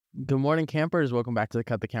Good morning, campers. Welcome back to the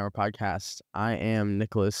Cut the Camera podcast. I am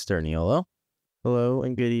Nicholas Sturniolo. Hello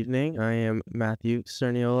and good evening. I am Matthew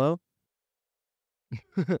Sturniolo.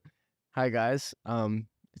 Hi guys.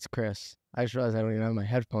 It's Chris. I just realized I don't even have my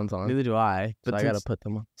headphones on. Neither do I, so but I gotta put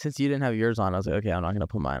them on. since you didn't have yours on, I was like, okay, I'm not gonna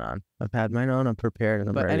put mine on. I've had mine on. I'm prepared. And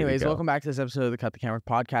I'm But ready to anyways, go. welcome back to this episode of the Cut the Camera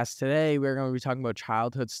podcast. Today, we're going to be talking about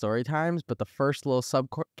childhood story times, but the first little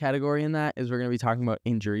subcategory in that is we're going to be talking about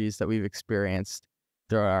injuries that we've experienced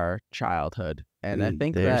through our childhood. And I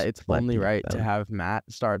think there's that it's plenty only of right to them. have Matt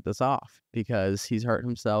start this off because he's hurt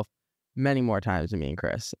himself many more times than me and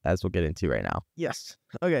Chris, as we'll get into right now. Yes.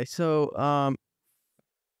 Okay. So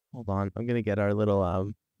hold on. I'm gonna get our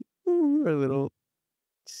little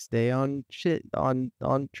stay on shit on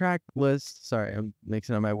track list. Sorry, I'm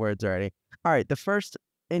mixing up my words already. All right. The first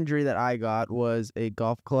injury that I got was a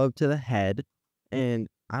golf club to the head, and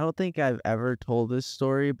I don't think I've ever told this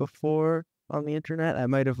story before on the internet. I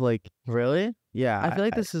might have Really? yeah. I feel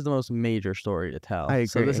like this is the most major story to tell. I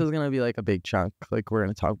So this agree. is going to be like a big chunk. Like we're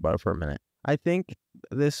going to talk about it for a minute. I think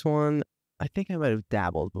this one, I think I might have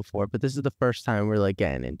dabbled before, but this is the first time we're like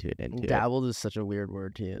getting into it. Dabbled is such a weird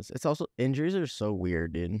word to use. It's also injuries are so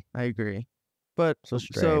weird, dude. I agree. But So so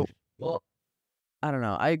strange. Well, I don't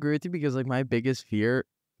know. I agree with you because like my biggest fear,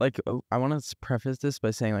 I want to preface this by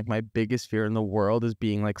saying like my biggest fear in the world is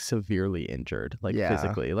being like severely injured, like Yeah.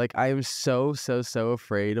 physically. Like I am so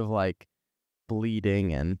afraid of like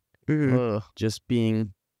bleeding and Ugh. just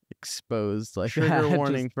being exposed like trigger that.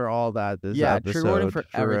 warning for all that. This Yeah, episode, trigger warning for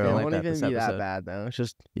everything It like won't that even this be that episode. bad though. It's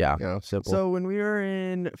just Yeah. simple. So when we were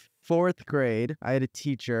in 4th grade, I had a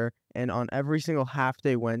teacher, and on every single half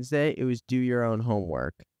day Wednesday, it was do your own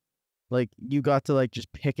homework. Like you got to like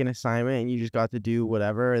just pick an assignment, and you just got to do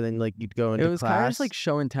whatever, and then like you'd go into It was class. kind of just like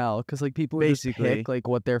show and tell because like people would just Basically. pick like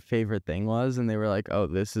what their favorite thing was and they were like, oh,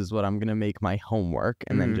 this is what I'm gonna make my homework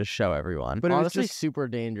and then Mhm. just show everyone. But it was honestly just- super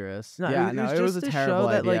dangerous. No, Yeah, it no, was it just was a to terrible show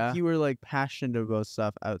that idea. like you were like passionate about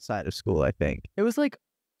stuff outside of school. I think. It was like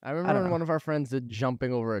I remember don't when know. one of our friends did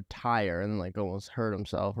jumping over a tire and like almost hurt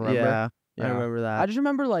himself. Remember? Yeah, I Yeah. remember that. I just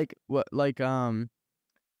remember like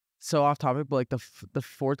so off topic, but like the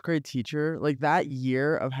 4th grade teacher, like that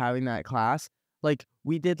year of having that class, like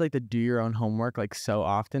we did like the do your own homework like so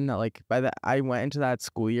often that like I went into that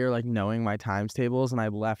school year like knowing my times tables and I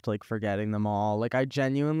left like forgetting them all. Like I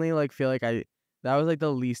genuinely like feel like that was like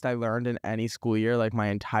the least I learned in any school year like my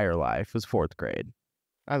entire life was 4th grade.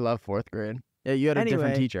 I love 4th grade. Yeah, you had a different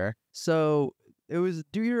Anyway, teacher. So it was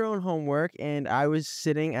do your own homework, and I was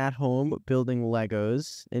sitting at home building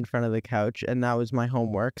Legos in front of the couch, and that was my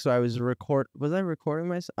homework. So I was Was I recording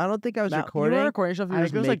myself? I don't think I was You recording. were recording stuff. You I were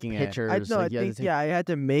think just it was like making it. pictures. I like, you had to take- I had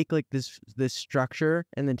to make like this structure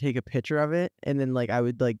and then take a picture of it, and then like I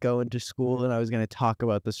would like go into school and I was gonna talk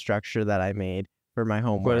about the structure that I made for my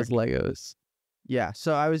homework. What is Legos? Yeah,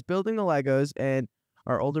 so I was building the Legos, and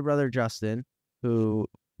our older brother Justin, who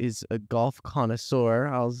is a golf connoisseur,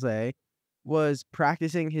 I'll say, was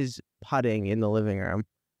practicing his putting in the living room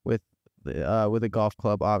with a golf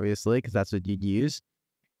club, obviously, because that's what you'd use.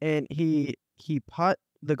 And he put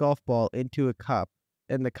the golf ball into a cup,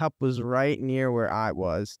 and the cup was right near where I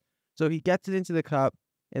was. So he gets it into the cup,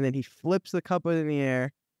 and then he flips the cup in the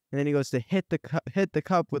air, and then he goes to hit the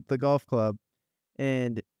cup with the golf club,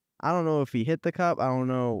 and I don't know if he hit the cup. I don't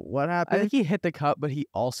know what I happened. think he hit the cup, but he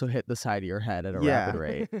also hit the side of your head at a Yeah. rapid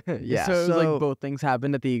rate. Yeah, So it was so- like both things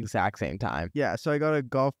happened at the exact same time. Yeah, so I got a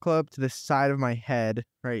golf club to the side of my head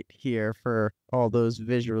right here for all those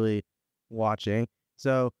visually watching.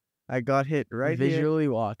 So I got hit right here. Visually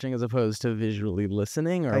watching as opposed to visually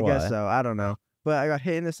listening, or I what? guess so. I don't know. But I got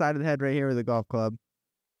hit in the side of the head right here with a golf club.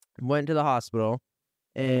 Went to the hospital.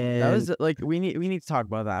 And That was like we need to talk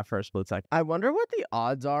about that for a split second. I wonder what the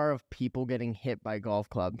odds are of people getting hit by golf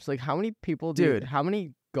clubs. Like how many people Dude, how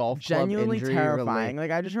many golf club Genuinely injury terrifying.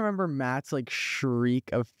 Like I just remember Matt's like shriek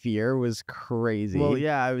of fear was crazy. well,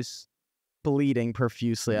 yeah, I was bleeding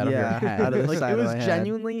profusely out of your Yeah, head. out of the Like side it of was my head.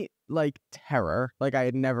 genuinely like terror, like I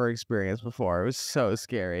had never experienced before. It was so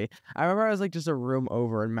scary. I remember I was like just a room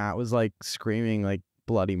over, and Matt was like screaming like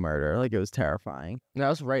bloody murder. Like it was terrifying. No, I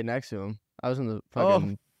was right next to him. I was in the Oh,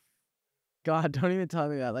 fucking. God, don't even tell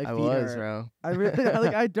me that. Like I feet was, hurt. bro. I really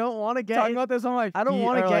like I don't want to get Talking about this on my I don't feet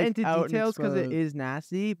want to are, get like, into out and details because it exposed. is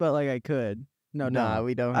nasty, but like I could. No, Nah, no.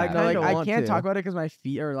 we don't. I Have. No, like kinda I want can't to. talk about it because my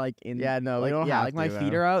feet are like in. Yeah, no, we like, don't yeah, have like my to, feet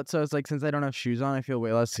bro. are out, so it's like since I don't have shoes on, I feel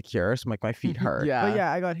way less secure. So I'm like my feet hurt. Yeah. But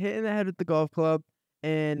yeah, I got hit in the head with the golf club,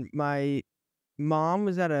 and my mom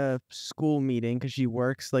was at a school meeting because she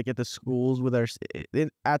works like at the schools with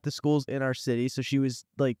at the schools in our city. So she was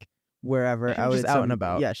like wherever She was just at out some- and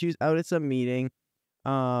about. Yeah, she was out at some meeting.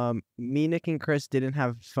 Me, Nick, and Chris didn't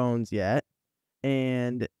have phones yet,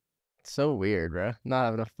 and So weird, bro. Not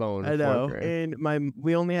having a phone. I in know, fourth grade. and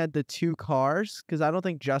we only had the 2 cars because I don't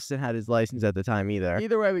think Justin had his license at the time either.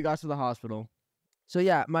 Either way, we got to the hospital. So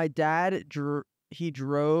yeah, my dad he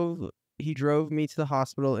drove me to the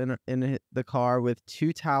hospital in the car with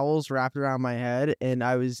 2 towels wrapped around my head, and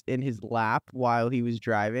I was in his lap while he was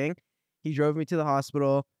driving. He drove me to the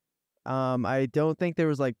hospital. I don't think there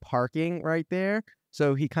was like parking right there,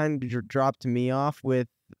 so he kind of dropped me off with,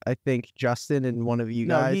 I think, Justin and one of you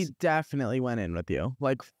No, guys. he definitely went in with you,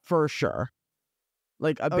 like for sure.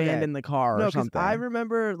 Like abandoned the car No, or because something. I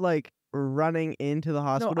remember like running into the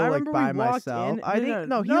hospital I like remember by we walked myself. in. I think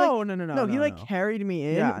no, he like no. carried me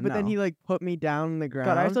in, Yeah, but then no. he like put me down on the ground.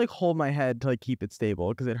 God, I have to like hold my head to like keep it stable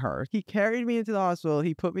because it hurts. He carried me into the hospital.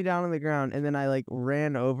 He put me down on the ground, and then I like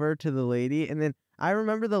ran over to the lady, and then I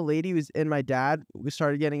remember the lady and my dad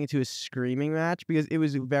started getting into a screaming match because it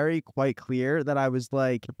was quite clear that I was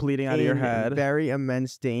like Bleeding out of your in head. very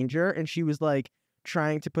immense danger, and she was like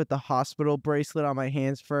trying to put the hospital bracelet on my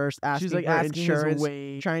hands first, asking She's like for asking his insurance,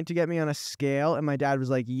 weight. trying to get me on a scale, and my dad was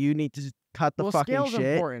like, "You need to cut the fucking scale's shit."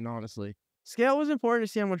 important, honestly. Scale was important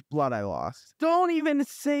to see how much blood I lost. Don't even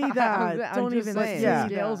say that. I'm Don't just even saying, say yeah.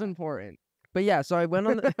 Scale's that. important. But yeah, so I went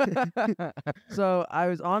on the so I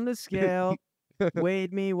was on the scale,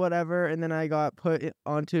 weighed me, whatever, and then I got put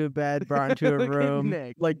onto a bed, brought into a Look at room.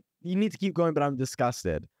 Nick. Like you need to keep going, but I'm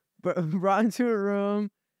disgusted. Brought into a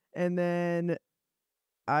room, and then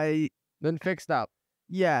Then fixed up.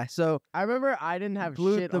 yeah, so I remember I didn't have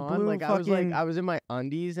shit the on. blue Like fucking- I was in my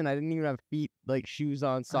undies and I didn't even have feet, like shoes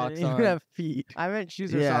on, I socks didn't on. even have feet. I meant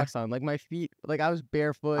shoes or Yeah. socks on. Like my feet, like I was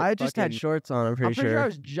barefoot. I just had fucking- shorts on, I'm I'm pretty pretty sure I sure.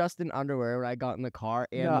 was just in underwear when I got in the car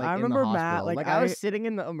and No, like I in remember the Matt, hospital. like, I was I- sitting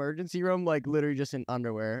in the emergency room, like literally just in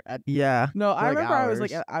underwear. Yeah. No, I like, remember I was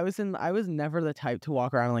like hours. I was never the type to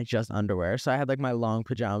walk around in like just underwear. So I had like my long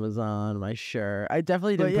pajamas on, my shirt. I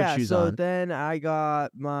definitely But didn't yeah, put shoes so on. then I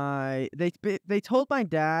got they told my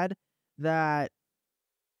dad that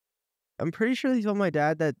I'm pretty sure they told my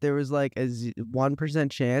dad that there was like a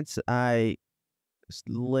 1% chance I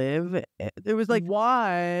live. It was like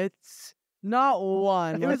what? Not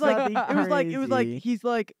one. it was Let's like not be it was like crazy. he's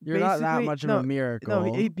like You're not that basically- much of no, a miracle.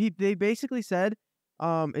 No, they basically said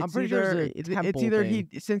it's pretty sure either it's a it's temple either thing.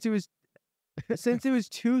 he since it was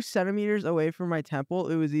 2 centimeters away from my temple,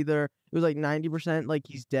 it was like 90% like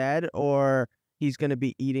he's dead or he's gonna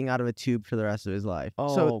be eating out of a tube for the rest of his life.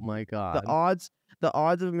 Oh So my god. the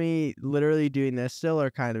odds of me literally doing this still are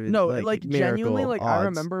kind of No, like genuinely, miracle like I odds.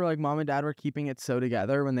 remember like mom and dad were keeping it so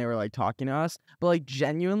together when they were like talking to us, but like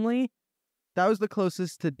genuinely, that was the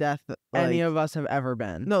closest to death any like- of us have ever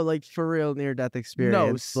been. no, like for real near death No,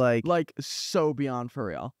 experience. like so beyond for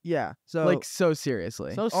real. yeah, so Like so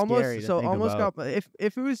seriously. So almost scary to think almost about. got if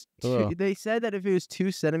it was Ugh. they said that if it was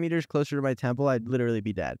 2 centimeters closer to my temple, I'd literally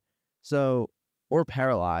be dead. So or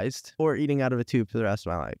paralyzed. or eating out of a tube for the rest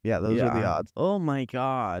of my life. Yeah, those are the Yeah. odds. Oh my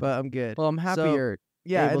god. But I'm good. well, I'm happy so- you're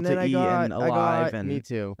Yeah, able and then to I eat got and I alive got and Me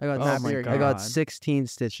too. I got Oh my I got God. 16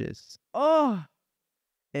 stitches. oh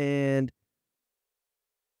And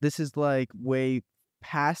this is like way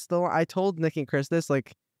past the I told Nick and Chris this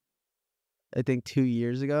like I think 2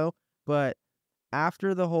 years ago, but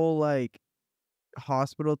after the whole like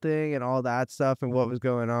hospital thing and all that stuff and what was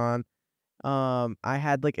going on, I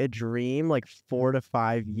had like a dream like 4 to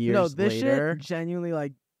 5 years no, this later. shit genuinely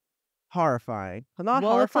like Horrifying. Not Well, it's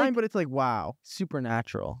horrifying, like- but it's like wow.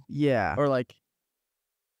 supernatural Yeah. or like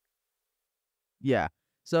Yeah.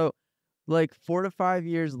 So like 4 to 5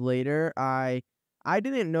 years later, I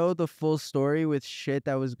didn't know the full story with shit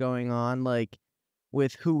that was going on, like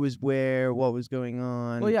with who was where, what was going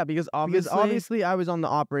on. well, yeah, because Obviously I was on the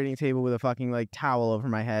operating table with a fucking like towel over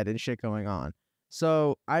my head and shit going on.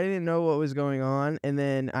 So I didn't know what was going on, and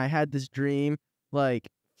then I had this dream like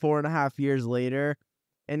 4.5 years later,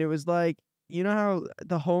 and it was like, you know how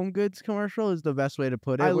the Home Goods commercial is the best way to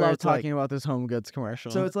put it. I where love it's like- talking about this Home Goods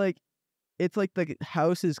commercial. so it's like the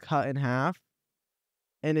house is cut in half,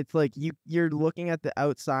 and it's like you're looking at the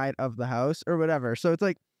outside of the house or whatever. So it's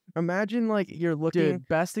like imagine like you're looking. dude,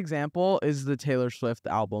 best example is the Taylor Swift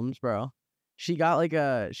albums, bro. She got like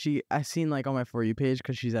I seen like on my For You page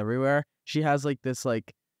because she's everywhere. She has like this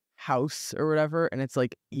like house or whatever, and it's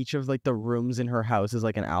like each of like the rooms in her house is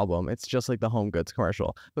like an album. It's just like the Home Goods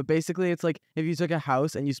commercial, but basically it's like if you took a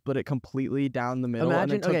house and you split it completely down the middle and Imagine-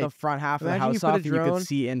 then took okay, the front half of the imagine you house put a off, and you drone- could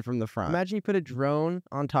see in from the front. Imagine you put a drone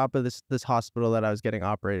on top of this hospital that I was getting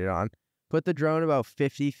operated on. Put the drone about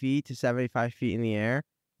 50 feet to 75 feet in the air,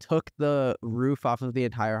 took the roof off of the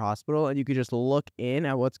entire hospital, and you could just look in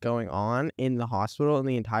at what's going on in the hospital and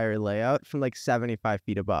the entire layout from like 75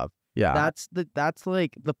 feet above. Yeah. That's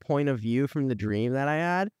like the point of view from the dream that I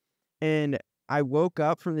had. And I woke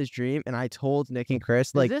up from this dream and I told Nick and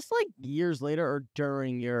Chris, like, Is this like years later or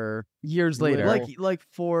during your years later. little- like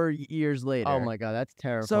 4 years later. Oh my god, that's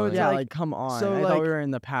terrifying. So it's yeah, like- like come on. so, I like- thought we were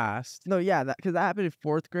in the past. No, yeah, because that happened in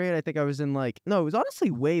 4th grade. I think I was in like, no, it was honestly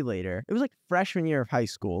way later. It was like freshman year of high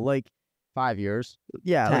school. Like, 5 years.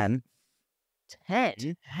 yeah. 10. 10?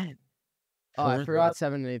 10. Oh, I Fourth forgot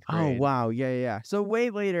 7th and 8th grade. Oh, wow. Yeah. So way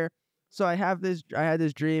later. So I had this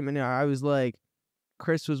dream, and I was like,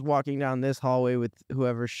 Chris was walking down this hallway with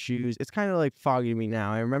whoever's shoes. It's kind of like foggy to me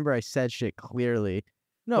now. I remember I said shit clearly.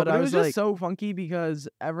 No, But but I it was was just like- so funky because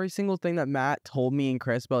every single thing that Matt told me and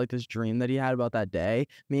Chris about like this dream that he had about that day,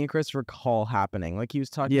 me and Chris recall happening. Like he was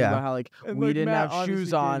talking Yeah. about how like And, we like, didn't Matt have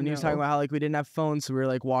shoes obviously on, didn't and he was talking know. about how like we didn't have phones, so we were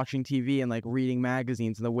like watching TV and like reading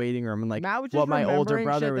magazines in the waiting room and like Matt was just what my older remembering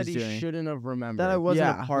brother shit was that he doing. shouldn't have remembered. That I wasn't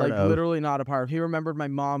yeah, a part like of. literally not a part of. He remembered my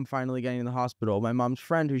mom finally getting in the hospital. My mom's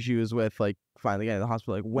friend who she was with like finally getting in the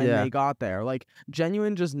hospital. Like when Yeah. they got there, like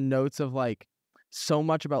genuine just notes of like so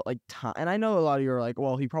much about like time. And I know a lot of you are like,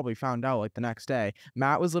 well, he probably found out like the next day.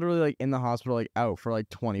 Matt was literally like in the hospital, like out for like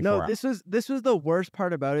 24 No, hours. this was the worst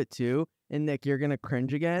part about it too. And Nick, you're gonna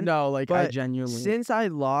cringe again. No, like I but genuinely. Since I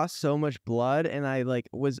lost so much blood and I like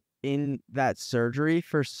was in that surgery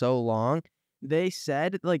for so long, they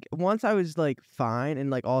said like once I was like fine and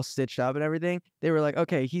like all stitched up and everything, they were like,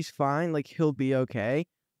 okay, he's fine, like he'll be okay.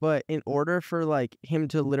 But in order for like him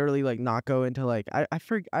to literally like not go into like I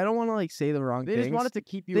don't want to like say the wrong They things. just wanted to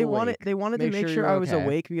keep you they awake. wanted to Make make sure sure you're I was okay.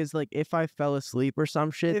 awake because like if I fell asleep or some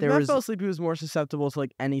shit, if there Matt was fell asleep, he was more susceptible to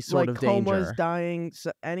like any sort like of danger. comas, dying,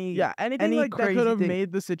 any Yeah, anything any like that crazy could have thing.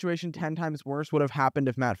 made the situation 10 times worse would have happened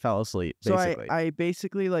if Matt fell asleep. So Basically, I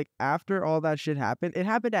basically like after all that shit happened, it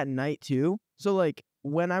happened at night too. So like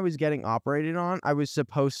when I was getting operated on, I was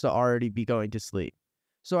supposed to already be going to sleep.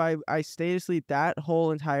 So I stayed asleep that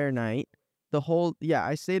whole entire night.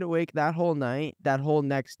 I stayed awake that whole night, that whole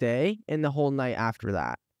next day, and the whole night after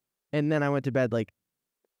that. And then I went to bed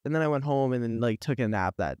and then I went home and then like took a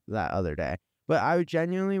nap that other day. But I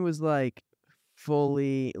genuinely was like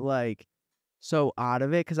fully like so out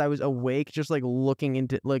of it because I was awake just like looking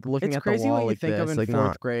at it's the crazy wall what you like think this, of in like fourth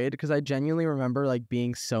not. grade because I genuinely remember like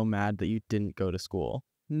being so mad that you didn't go to school.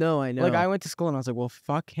 No, I know. Like I went to school and I was like, well,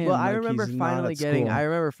 fuck him. well, I like, remember he's not finally at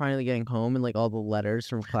getting school. home and like all the letters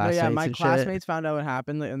from No, classmates. yeah, my and shit. classmates found out what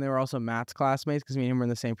happened, and they were also Matt's classmates because me and him were in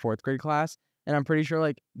the same 4th grade class. And I'm pretty sure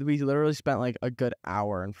like we literally spent like a good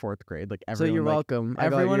hour in 4th grade. Like So everyone, you're like, welcome. I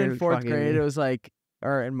got everyone in your 4th fucking- grade, it was like,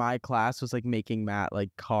 or in my class was like making Matt like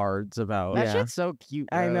cards about. That Yeah. shit's so cute.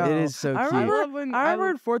 I bro. know. It is so I cute. remember, when I remember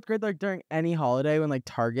in 4th grade, like during any holiday when like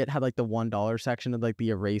Target had like the $1 section of like the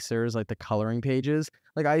erasers, like the coloring pages.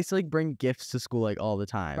 Like I used to like bring gifts to school like all the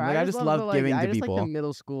time. Bro, Like I just love love giving I to just people. like the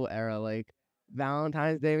middle school era, like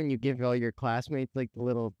Valentine's Day when you give all your classmates like the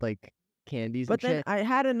little like candies But and then shit. I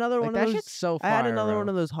had another Like one that of those. shit's so I fire. had another bro. one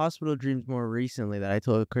of those hospital dreams more recently that I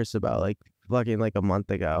told Chris about like fucking like a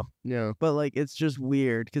month ago. Yeah. But like it's just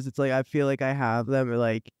weird because it's like I feel like I have them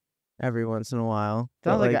like every once in a while.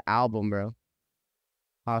 Sounds But, like an album, bro.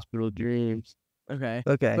 Hospital Dreams. Okay.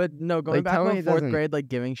 okay. But no, going Like, back tell me from it 4th doesn't- grade, like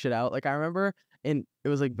giving shit out. Like I remember it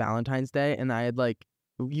was like Valentine's Day, and I had like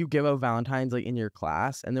you give out Valentines like in your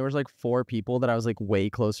class, and there was like 4 people that I was like way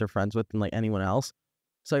closer friends with than like anyone else.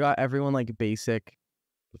 So I got everyone like basic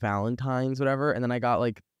Valentines, whatever, and then I got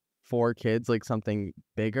like 4 kids like something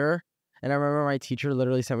bigger. And I remember my teacher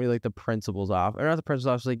literally sent me like the principal's office, or not the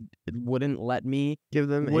principal's office, like it wouldn't let me give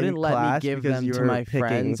them wouldn't in let me class give because them you to were my picking.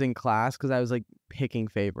 friends in class because I was like picking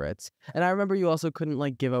favorites. And I remember you also couldn't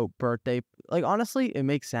like give out birthday. Like honestly, it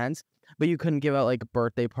makes sense, but you couldn't give out like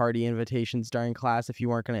birthday party invitations during class if you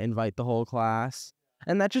weren't gonna invite the whole class.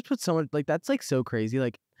 And that just puts so much like that's like so crazy.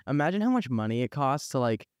 Like imagine how much money it costs to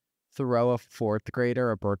like throw a 4th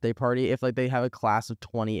grader a birthday party if like they have a class of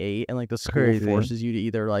 28 and like the school Crazy. forces you to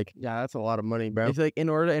either like Yeah, that's a lot of money, bro. if like in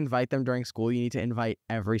order to invite them during school you need to invite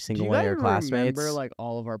every Do single you one of guys your classmates. remember like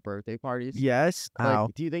all of our birthday parties? Yes. Like, Ow.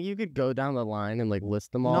 do you think you could go down the line and like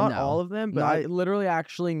list them all? Not No. all of them, but Not, I literally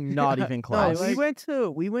actually not even no, close.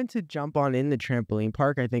 we went to jump on in the trampoline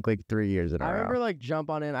park. I think like 3 years in a I row. remember like jump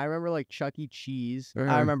on in. I remember like Chuck E. Cheese.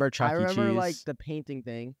 I remember Chuck I E. remember Cheese. like the painting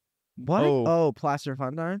thing. what? Oh. Oh, Plaster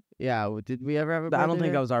Fun Time. Yeah, did we ever have a I don't birthday think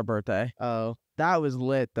there? that was our birthday. Oh, That was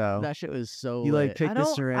lit though. that shit was so You, like, lit. picked I the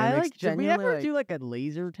don't- I ceramics. like, did we Genuinely, ever like- do like a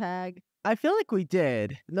laser tag? I feel like we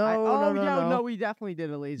did. No, no, we definitely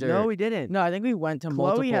did a laser. No, we didn't. No, I think we went to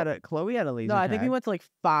Chloe multiple. had a laser. No, I think we tag. went to like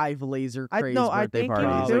 5 laser craze I birthday think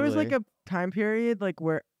parties. there was like Probably. a time period like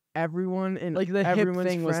where everyone and Like, the hip everyone's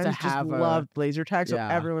thing was to friends just have a- loved laser tag. So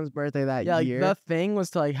Yeah. everyone's birthday that Yeah, like year. the thing was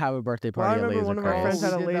to like have a birthday Well, I party at remember laser one of our craze. friends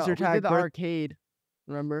had a we did laser we tag did the birth- arcade.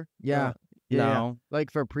 Remember? yeah. No.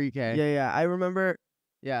 Like for pre-K. Yeah. I remember.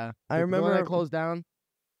 Yeah. I The one that remember- closed down.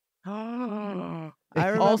 I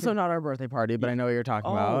remember Also not our birthday party, but I know what you're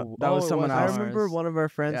talking about. That was it someone was I else. remember one of our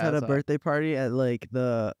friends Yeah, had a that's why. birthday party at like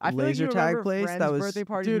the I feel like laser you tag remember place. friends' That was birthday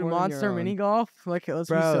parties Dude, more than Monster your Mini own. Golf. Like, let's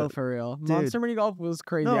be Bro, so for real. dude. Monster Mini Golf was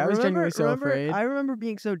crazy. No, I was remember, genuinely so afraid. I remember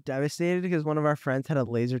being so devastated because one of our friends had a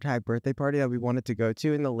laser tag birthday party that we wanted to go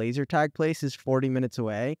to, and the laser tag place is 40 minutes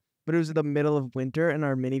away. But it was in the middle of winter, and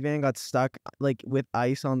our minivan got stuck like with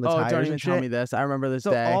ice on the Oh, tires don't even and tell shit. me this. I remember this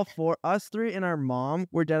So day. all four, us three and our mom,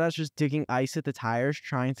 were deadass just digging ice at the tires,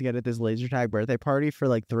 trying to get at this laser tag birthday party for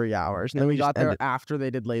like 3 hours, and then we just got there ended. after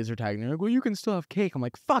they did laser tag. And they're like, well, you can still have cake. I'm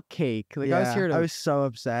like, fuck cake. Like, I was here to. I was so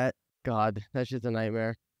upset. God, that's just a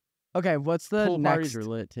nightmare. Okay, what's the Pool next? parties are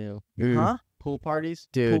lit too. Huh? Pool parties.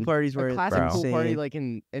 Dude, Pool parties were A classic bro. pool party insane. like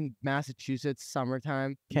in Massachusetts,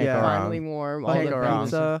 summertime. can't Yeah. go wrong. Finally warm. Can't all the go wrong.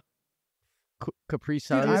 beaches, Pizza. Capri Dude,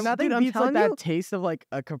 Suns. there's nothing I'm beats like telling that you- taste of like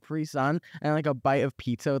a Capri Sun and like a bite of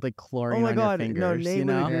pizza with like chlorine Oh my on god, your no, fingers. Nate You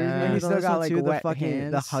would know, agree with me. Yeah. and you There's still also got like too, the wet fucking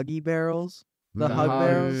hands. the huggy barrels. The The hug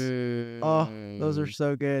barrels. hugs. Oh, those are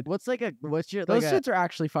so good. What's like a what's your Those like a, shits are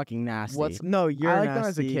actually fucking nasty. No, you're I like nasty. them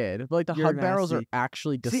as a kid, but like the You're hug barrels are nasty.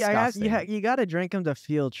 actually See, disgusting. you got to drink them to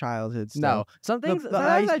feel childhood stuff. No, some things. the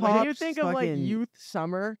sometimes ice when you pops, think of like fucking- youth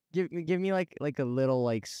summer? Give me like a little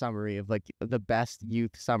like summary of like the best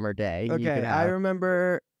youth summer day. you Okay, could I have.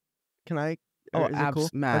 remember. Can I? Oh, Or is it cool?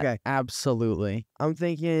 Matt, Okay, absolutely. I'm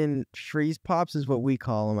thinking freeze pops is what we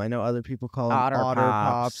call them. I know other people call them Otter otter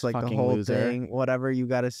Pops, pops, like the fucking whole loser. thing. Whatever you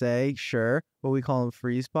gotta say, sure. But we call them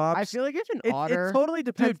freeze pops. I feel like if an it, otter. it totally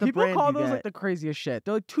depends. Dude, the people brand call you those get. like the craziest shit.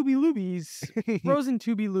 They're like Tubi Lubies, frozen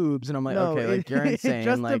Tubi Lubes, and I'm like, No, okay, like you're insane. It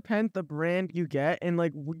just like, depends the brand you get, and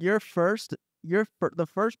like the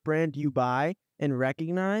first brand you buy and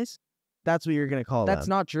recognize, that's what you're gonna call that's them.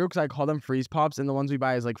 not true because I call them freeze pops, and the ones we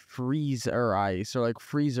buy is like freezer ice or like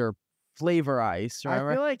freezer flavor ice. I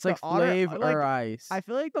Remember? feel like it's like the otter- flavor like, ice. I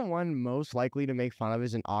feel like the one most likely to make fun of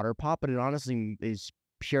is an otter pop, but it honestly is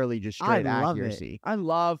purely just I straight love it. accuracy. I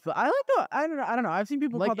like the. I don't know. I've seen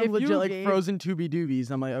people Like, call them if you legit like gave- frozen Tubi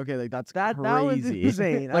Doobies. I'm like, okay, like that's That was crazy.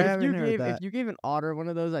 insane. I Like if haven't you heard gave that. if you gave an otter one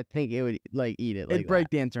of those, I think it would like eat it. Like It'd break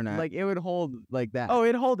that. the internet. Like it would hold like that. oh,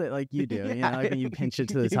 it'd hold it like you do. You know, like when you pinch it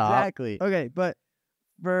to the top. Exactly. Okay, but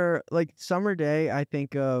for like summer day, I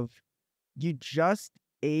think of you just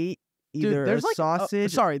ate Dude, either there's a like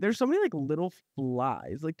sausage. sorry, there's so many like little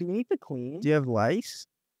flies. Like, do we need to clean? Do you have lice?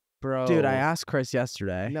 Bro. Dude, I asked Chris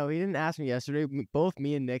yesterday. No, he didn't ask me yesterday. Both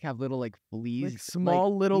me and Nick have little like fleas, Like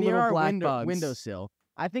small little near our black window, bugs. windowsill.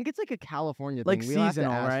 I think it's like a California Like thing. We'll have to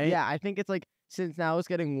seasonal, ask. right? Yeah, I think it's like since now it's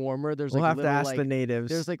getting warmer. There's We'll like have to little, ask like, the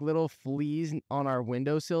natives. there's like little fleas on our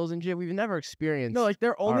windowsills and shit. We've never experienced. No, like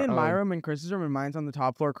they're only our in my own. room and Chris's room, and mine's on the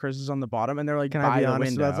top floor. Chris is on the bottom, and they're like Can by I be the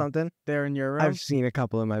honest window. about something? They're in your room. I've seen a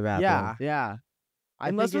couple in my bathroom. Yeah. yeah. I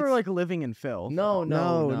Unless think we're it's- like living in filth. no,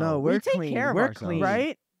 No, we we're take clean. care of We're ourselves. clean.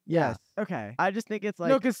 right? Yes. Okay. I just think it's like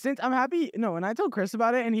No, because since I'm happy, no, when I told Chris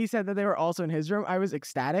about it and he said that they were also in his room, I was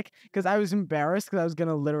ecstatic because I was embarrassed because I was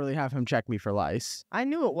gonna literally have him check me for lice. I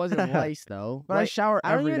knew it wasn't lice though. But I Like, shower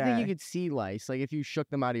I don't every even think you day. could see lice. Like if you shook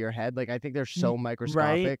them out of your head, like I think they're so right?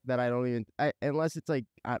 microscopic that I don't even. Unless it's like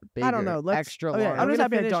bigger, don't know, let's- extra okay, large. I'm just gonna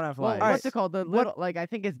happy I finish- don't have Well, lice. what's it called? The What- little, like I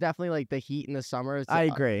think it's definitely like the heat in the summer. It's, I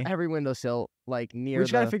agree. Every windowsill, like near We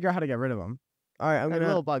just the gotta figure out how to get rid of them. All right, like,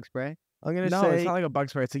 little bug spray. I'm gonna No, say, it's not like a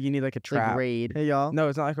bug spray. It's like you need like a It's like trap. raid. hey y'all. No,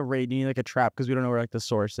 it's not like a raid. You need like a trap because we don't know where like the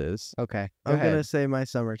source is. Okay, go I'm ahead. gonna say my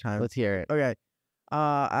summertime. Let's hear it. Okay.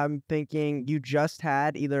 I'm thinking you just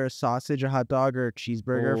had either a sausage, a hot dog, or a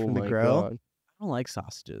cheeseburger Oh from the my grill. God. I don't like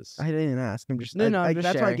sausages. I didn't ask. I'm just No, no, I'm just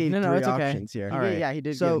that's why I sharing. gave No, no, three it's okay. options here. He All did- right. Yeah, he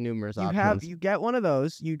did So, give numerous You options. you get one of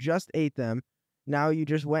those. You just ate them. Now you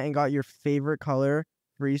just went and got your favorite color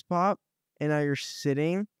freeze pop, and now you're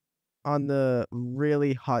sitting on the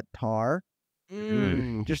really hot tar,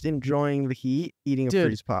 just enjoying the heat, eating a Dude,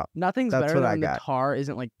 freeze pop. Nothing's That's better what than I when the got. tar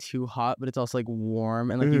isn't like too hot, but it's also like warm,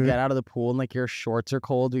 and like you Mhm. get out of the pool and like your shorts are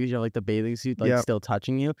cold because you have like the bathing suit like Yep. still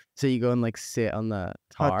touching you. So you go and like sit on the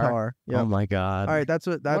Hot tar. tar. Oh Yep. my god. All right, that's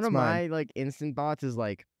One mine. of my like instant thoughts is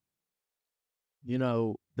like you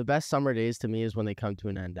know, the best summer days to me is when they come to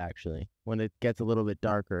an end. Actually, when it gets a little bit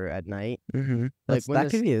darker at night. Mm-hmm. Like when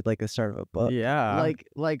that could be like the start of a book. Yeah. like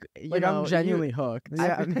you Like, know, I'm genuinely hooked.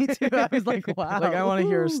 Yeah, me too. I was like, wow. Like, I want to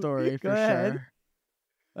hear a Ooh, story go for ahead. sure.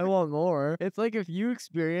 I want more. It's like if you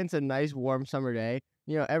experience a nice warm summer day,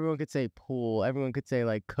 you know, everyone could say pool, everyone could say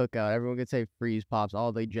like cookout, everyone could say freeze pops,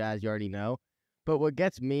 all the jazz you already know. But what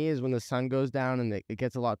gets me is when the sun goes down and it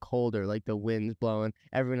gets a lot colder, like the wind's blowing,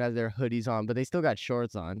 everyone has their hoodies on, but they still got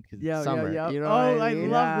shorts on because it's summer. You know Oh, what I I mean?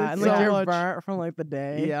 love Yeah, this and so like you're much. burnt from like the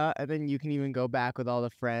day. Yeah, and then you can even go back with all the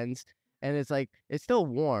friends, and it's like it's still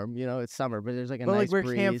warm, you know, it's summer, but there's like a But nice like we're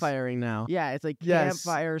breeze. campfiring now. Yeah, it's like Yes.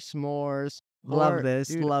 campfire, s'mores. Love or- this.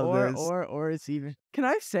 dude, Love or, this. Or it's even Can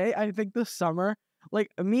I say I think the summer, like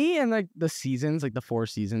me and like the seasons, like the 4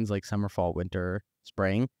 seasons, like summer, fall, winter,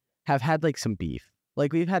 spring, have had like some beef.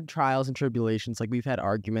 Like we've had trials and tribulations, like we've had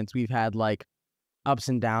arguments, we've had like ups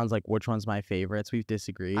and downs, like which one's my favorites. We've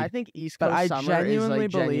disagreed. I think East But Coast I summer genuinely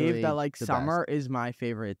is like believe that like the summer is my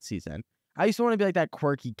favorite season. I used to want to be like that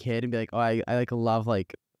quirky kid and be like, oh, I like love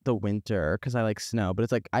like the winter because I like snow, but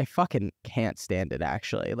it's like I fucking can't stand it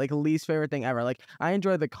actually. Like least favorite thing ever. Like I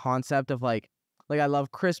enjoy the concept of like I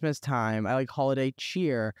love Christmas time. I like holiday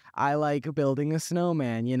cheer. I like building a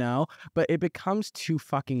snowman, you know? But it becomes too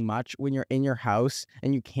fucking much when you're in your house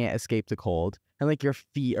and you can't escape the cold. And like your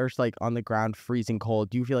feet are like on the ground freezing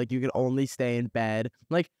cold. You feel like you can only stay in bed.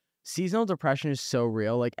 Like seasonal depression is so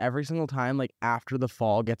real. Like every single time, like after the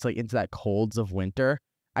fall gets like into that colds of winter,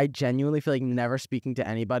 I genuinely feel like never speaking to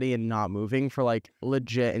anybody and not moving for like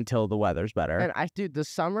legit until the weather's better. And dude, the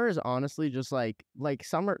summer is honestly just like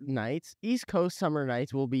summer nights. East Coast summer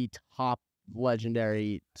nights will be top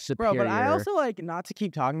legendary superior. Bro, but I also like not to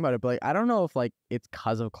keep talking about it, but like I don't know if like it's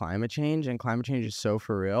because of climate change and climate change is so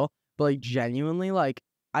for real, but like genuinely like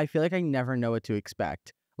I feel like I never know what to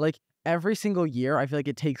expect. Like every single year, I feel like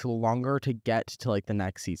it takes longer to get to like the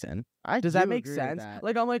next season. Does that make sense?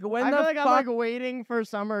 Like I'm like when I the feel like fuck? I'm like waiting for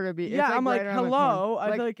summer to be. Yeah, it's, I'm like, right around the hello.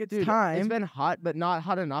 corner. I feel like it's dude, time. It's been hot, but not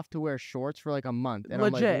hot enough to wear shorts for like a month. And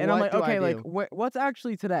Legit, I'm like, okay, do? like what's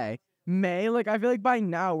actually today? May? Like I feel like by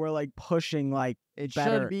now we're like pushing like It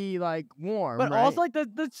better. should be like warm, But right? also like the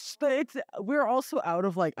it's we're also out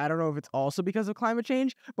of like I don't know if it's also because of climate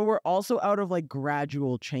change, but we're also out of like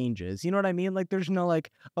gradual changes. You know what I mean? Like there's no like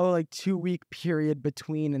 2-week period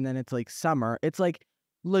between and then it's like summer. It's like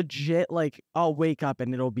legit like I'll wake up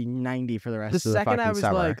and it'll be 90 for the rest The of the second fucking I was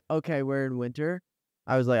summer. like, okay, we're in winter,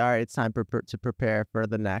 I was like, all right, it's time to prepare for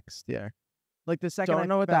the next year. Like the second don't I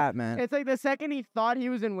know what felt- that meant. It's like the second he thought he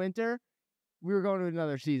was in winter, we were going to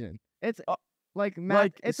another season. It's like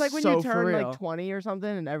math, it's like when so you for turn real. like 20 or something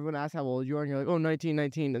and everyone asks how old you are and you're like, oh, 19,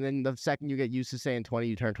 19. And then the second you get used to saying 20,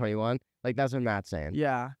 you turn 21. Like that's what Matt's saying.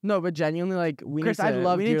 Yeah. No, but genuinely like Chris, need I to,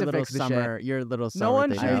 loved we need your to little fix the shit. summer, your little summer No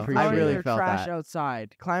one thing. should I be throwing really their felt trash that.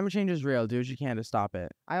 outside. Climate change is real, dude. You can't to stop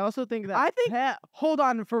it. I also think that I think. Hold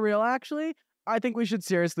on, for real. Actually, I think we should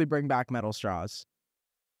seriously bring back metal straws.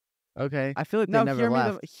 okay. I feel like they Now, never hear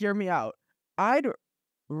left. me. Hear me out. I'd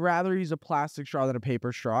rather use a plastic straw than a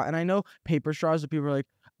paper straw, and I know paper straws. People are like,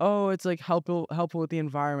 "Oh, it's like helpful with the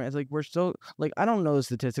environment." It's like we're still like I don't know the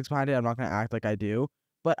statistics behind it. I'm not gonna act like I do.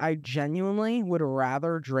 But I genuinely would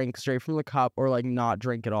rather drink straight from the cup or like not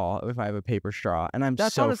drink at all if I have a paper straw. And I'm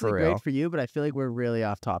That's so honestly for real. great for you, but I feel like we're really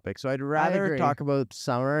off topic. So I'd rather agree. talk about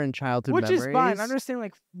summer and childhood Which memories. is fine. I understand,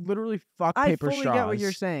 like, literally fuck I paper fully straws. get what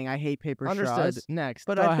you're saying. I hate paper Understood. straws. Next.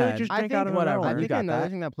 But Go I feel like ahead. just I drink think out of whatever. a I melon. think got another that.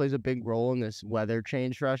 thing that plays a big role in this weather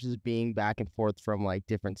change rush is being back and forth from like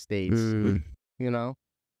different states. Mm. You know,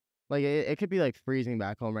 like it could be like freezing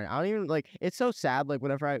back home right now. I don't even like. It's so sad. Like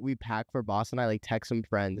whenever we pack for Boston, I like text some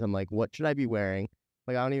friends. I'm like, what should I be wearing?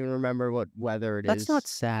 Like I don't even remember what weather it is. That's not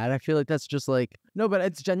sad. I feel like that's just like No, but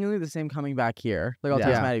it's genuinely the same coming back here. Like, I'll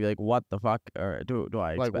text Yeah. Maddie, be like, what the fuck or do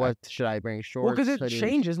I like expect? what should I bring? Shorts. Well, because it hoodies?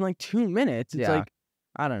 changes in like 2 minutes. It's Yeah. like,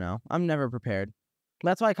 I don't know. I'm never prepared.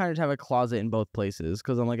 That's why I kind of have a closet in both places.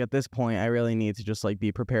 Because I'm like, at this point, I really need to just like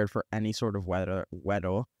be prepared for any sort of weather.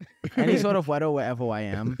 Any sort of weather, wherever I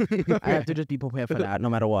am. I have to just be prepared for that no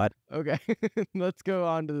matter what. Okay, let's go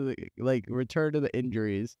on to the like return to the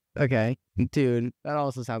injuries. okay, Dude, that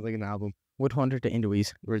also sounds like an album. Which one did the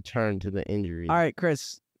injuries? Return to the injuries. all right,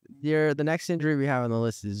 Chris. The next injury we have on the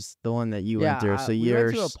list is the one that you went through. So we you're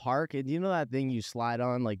went to a park, and you know that thing you slide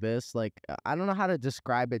on like this? Like I don't know how to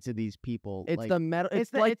describe it to these people. It's like, the metal.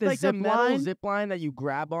 It's, like the zip metal line. zip line that you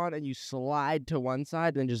grab on and you slide to one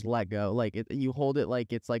side, then just let go. Like you hold it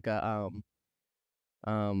like it's like a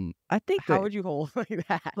I think How that, would you hold like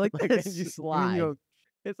that? like and this. you And slide. you go-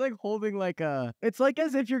 it's like holding like a. It's like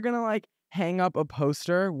as if you're gonna like hang up a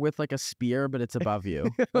poster with like a spear, but it's above you.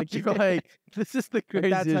 Like you're like, This is the like,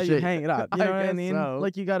 craziest that's how you shit. hang it up. You know what I guess mean? so.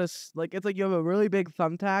 Like you gotta like it's like you have a really big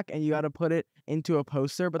thumbtack and you gotta put it into a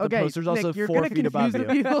poster, but the Okay, poster's also Nick, you're 4 gonna feet above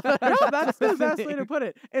confuse you. the people that are No, that's the best way to listening. put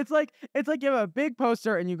it. It's like you have a big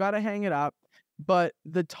poster and you gotta hang it up, but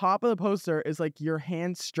the top of the poster is like your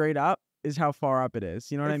hand straight up is how far up it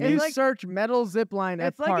is. You know what I If mean? you If you search metal zip line at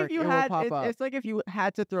It's like park, if you it will had. pop up. It's like if you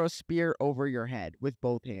had to throw a spear over your head with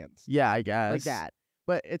both hands, Yeah, I guess. like that.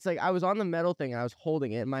 But it's like I was on the metal thing and I was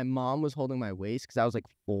holding it. My mom was holding my waist because I was like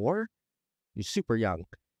 4. You're super young.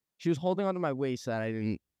 She was holding onto my waist so that I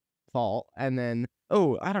didn't fall. And then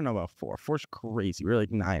Oh, I don't know about 4. 4's crazy. We're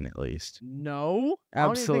like 9 at least. no, I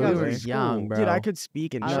don't even think I was in Absolutely. young, school. bro. Dude, I could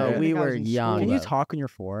speak and I shit. don't No, even we think I was were in young. school, Can you though. talk when you're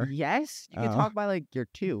 4? Yes, you can Oh. talk by like you're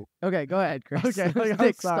 2. Okay, go ahead, Chris. Okay, like, I'm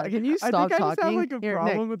Nick, sorry. can you I stop think I just have talking? like a Here,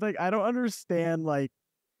 problem Nick. with like I don't understand like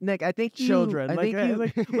Nick, I think children. I Like, think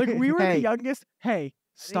you like we were hey, the youngest. Hey, I think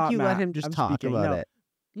stop, you let Matt. him just I'm talk speaking. about No. it.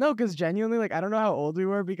 No, because genuinely, like, I don't know how old we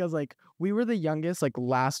were because, like, we were the youngest, like,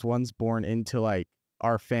 last ones born into, like,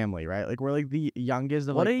 our family, right? Like, we're, like, the youngest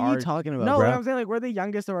of, What like, are our... you talking about, No, bro? like, I'm saying, like, we're the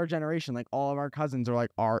youngest of our generation. Like, all of our cousins are,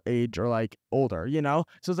 like, our age or, like, older, you know?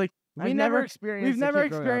 So it's, like, We never experienced. we've a never kid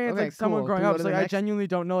growing up. experienced, Okay, like, someone cool. growing Can we up. go to So, the like, I next- genuinely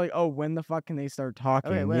don't know, like, oh, when the fuck can they start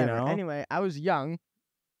talking, Okay, whatever. you know? Anyway, I was young.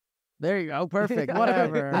 There you go. Perfect. I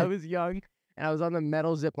Whatever. was young, and I was on the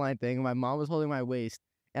metal zip line thing. And my mom was holding my waist,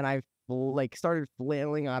 and I like started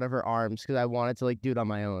flailing out of her arms because I wanted to like do it on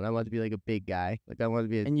my own. I wanted to be like a big guy. Like I wanted to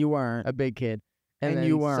be And you weren't. a big kid. And then,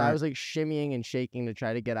 you so I weren't. was like shimmying and shaking to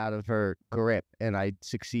try to get out of her grip, and I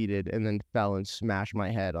succeeded, and then fell and smashed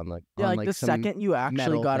my head on the Yeah, on, like, the some second you actually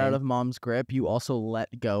metal got out thing. of mom's grip, you also let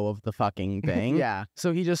go of the fucking thing. Yeah,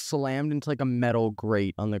 So he just slammed into like a metal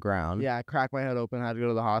grate on the ground. yeah. I cracked my head open. Had to go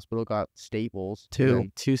to the hospital. Got staples. and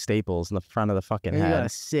then- Two staples in the front of the fucking And you got head. a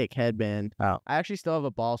sick headband. I actually still have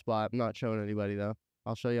a ball spot. I'm not showing anybody though.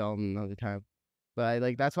 I'll show you all another time. But I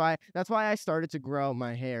like that's why I started to grow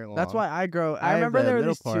my hair long. That's why I grow. I I have remember the there were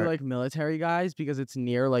middle these two part. like military guys because it's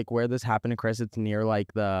near like where this happened to Chris. It's near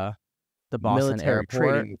like the Boston Military airport.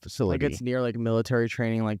 training Like facility. it's near like military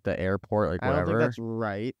training, like the airport, like I don't whatever. think that's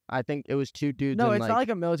right. I think it was two dudes. No, in, it's not like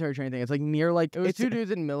a military training thing. It's like near like it was it's two dudes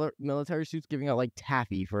in military suits giving out like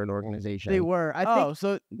taffy for an organization. They were. I think. Oh, so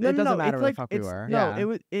No, it no, doesn't no, matter it's where like, the fuck we it's, were. No, Yeah. it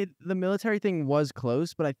was the military thing was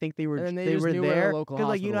close, but I think they were And then they they just were knew where the there local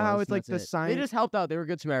like you know hospital how was, it's like and the that's it. sign. They just helped out. They were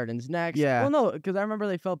good Samaritans. Next. Yeah. Well, no, because I remember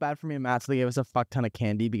they felt bad for me and Matt, so they gave us a fuck ton of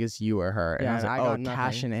candy because you were hurt. And I Yeah, was and like, I got oh, nothing.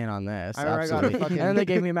 cashing in on this. I remember I got a Absolutely. fucking- And then they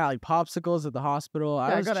gave me Matt like popsicles at the hospital. Yeah,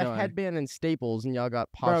 I I was got a chilling. headband and staples, and y'all got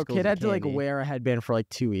popsicles. Bro, kid and had to like candy. wear a headband for like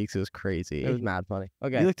 2 weeks. It was crazy. It was mad funny.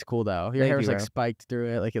 Okay. You looked cool though. Your Thank hair you, was like bro. spiked through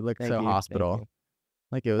it. Like it looked Thank so you, thank hospital. you.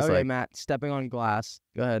 Like it was Okay, like Matt, stepping on glass.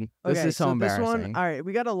 Go ahead. this Okay, is so this embarrassing. one. All right,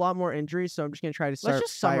 we got a lot more injuries, so I'm just gonna try to start Let's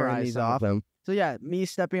just firing summarize these some off. of them. So yeah, me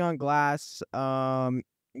stepping on glass.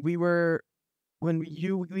 We were when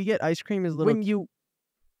we get ice cream as little.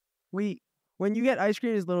 When you get ice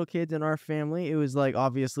cream as little kids in our family, it was like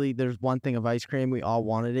obviously there's one thing of ice cream. We all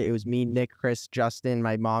wanted it. It was me, Nick, Chris, Justin,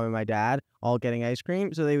 my mom, and my dad all getting ice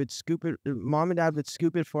cream. So they would scoop it. Mom and dad would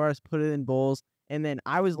scoop it for us, put it in bowls, and then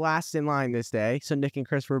I was last in line this day. So Nick and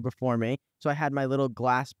Chris were before me. So I had my little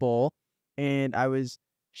glass bowl, and I was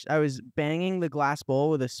banging the glass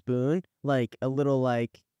bowl with a spoon, like a little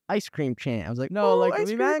like ice cream chant. I was like, No, "Oh, like ice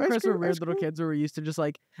me, cream, Matt, and ice Chris were cream, weird ice little cream." kids where we used to just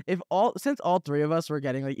like since all three of us were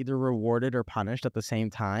getting like either rewarded or punished at the same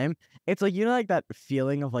time. It's like like that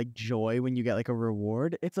feeling of like joy when you get like a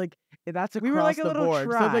reward. It's like that's across We were like a the little board.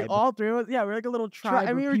 So it's, like tribe. all three of us, yeah, we're like a little tribe.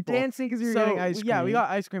 I mean, we of were people. dancing because we were So, getting ice cream. Yeah, we got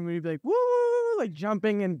ice cream. And we'd be like woo, like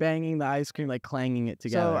jumping and banging the ice cream, like clanging it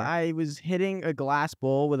together. So I was hitting a glass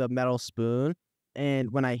bowl with a metal spoon,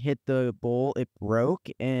 and when I hit the bowl, it broke,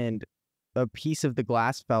 and a piece of the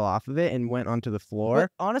glass fell off of it and went onto the floor.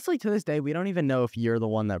 But honestly, to this day, we don't even know if you're the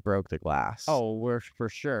one that broke the glass. Oh, we're for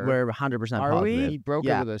sure. We're 100% Are positive. we? He broke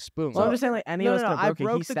Yeah. it with a spoon. So I'm just saying, like any No, of us no, no. that I broke it, he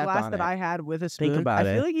broke the stepped glass on that it. I had with a spoon. about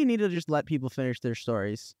I feel it. like you need to just let people finish their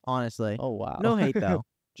stories. Honestly, Oh wow. no hate though.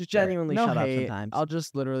 Just genuinely no shut hate. up sometimes. I'll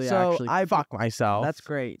just literally So actually I- fuck myself. That's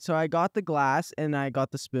great. So I got the glass and I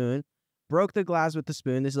got the spoon. Broke the glass with the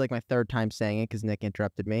spoon. This is like my third time saying it because Nick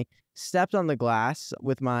interrupted me. Stepped on the glass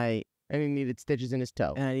with my, And he needed stitches in his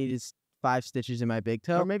toe. and I needed 5 stitches in my big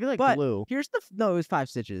toe. Or maybe like but glue. here's the no, it was 5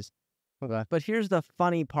 stitches. Okay. But here's the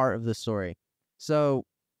funny part of the story. So,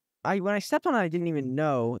 when I stepped on it, I didn't even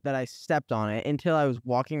know that I stepped on it until I was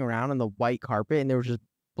walking around on the white carpet, and there was just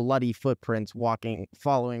bloody footprints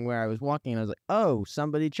following where I was walking. And I was like, "Oh,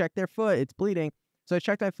 somebody checked their foot. It's bleeding." So I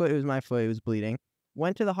checked my foot. It was my foot. It was bleeding.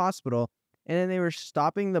 Went to the hospital. and then they were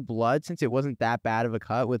stopping the blood since it wasn't that bad of a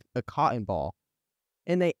cut with a cotton ball.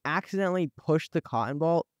 And they accidentally pushed the cotton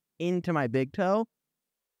ball into my big toe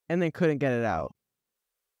and then couldn't get it out.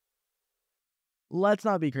 Let's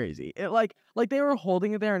not be crazy. It like they were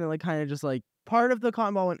holding it there and it like kind of just like Part of the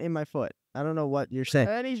cotton ball went in my foot. I don't know what you're saying.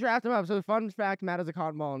 And then he's wrapped him up. So the fun fact, Matt has a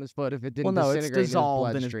cotton ball in his foot if it didn't well, no, it's disintegrate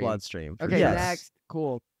dissolved in his bloodstream. for Okay, sure. next.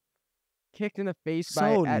 Cool. Kicked in the face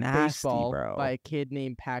So at nasty, baseball bro. by a kid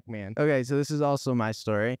named Pac-Man. Okay, so this is also my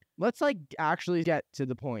story. Let's like actually get to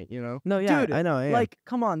the point, you know? No, yeah, Dude, I know. Yeah. Like,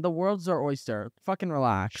 come on, the world's our oyster. Fucking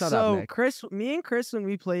relax. Shut up, so Nick. me and Chris, when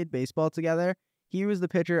we played baseball together, he was the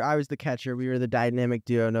pitcher, I was the catcher. We were the dynamic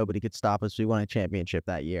duo. Nobody could stop us. We won a championship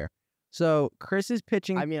that year. So Chris is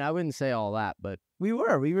pitching. I mean, I wouldn't say all that, but we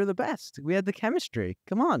were the best. We had the chemistry.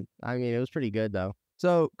 Come on. I mean, it was pretty good though.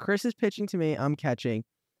 So Chris is pitching to me. I'm catching,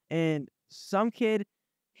 and some kid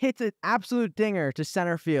hits an absolute dinger to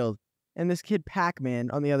center field, and this kid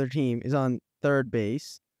Pac-Man on the other team is on third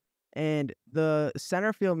base, and the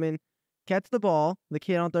center fieldman gets the ball. The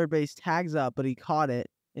kid on third base tags up, but he caught it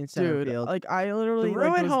in center Dude, field. like I literally Threw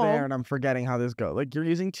like, it was there home. and I'm forgetting how this goes. Like you're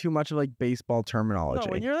using too much of like baseball terminology.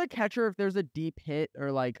 No, when you're the catcher, if there's a deep hit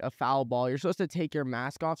or like a foul ball, you're supposed to take your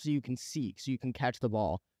mask off so you can see, so you can catch the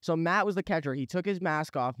ball. So Matt was the catcher. He took his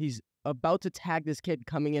mask off. He's about to tag this kid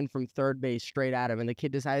coming in from third base straight at him, and the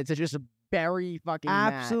kid decided to just bury fucking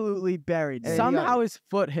Matt. Absolutely buried. And me. then he Somehow his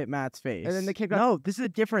foot hit Matt's face. And then the kid got No, this is a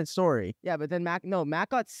different story. yeah, but then Matt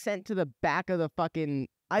got sent to the back of the fucking.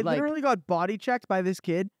 I like, literally got body checked by this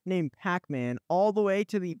kid named Pac-Man all the way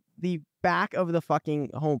to the back of the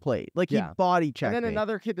fucking home plate. Like Yeah. he body checked and then me.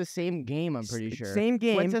 another kid the same game. I'm pretty sure. Same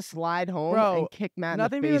game. Went to slide home Bro, and kick Matt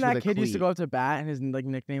nothing in the even face that with a kid used to cleat. go up to bat and his like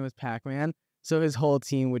nickname was Pac-Man. So his whole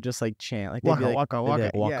team would just like chant like they'd be Waka, like, waka,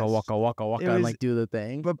 they'd be waka. like, waka, Yes. waka, waka, waka, It and was- like do the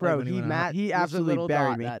thing. But bro, like, when he went Matt out. he was a absolutely little buried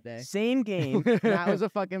dot me. that day. Same game. Matt was a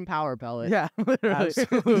fucking power pellet. Yeah, literally.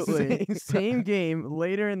 Absolutely. Same game.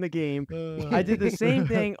 Later in the game, I did the same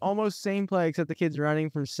thing, almost same play, except the kid's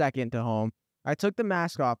running from second to home. I took the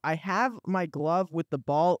mask off. I have my glove with the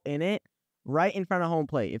ball in it right in front of home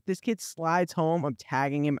plate. If this kid slides home, I'm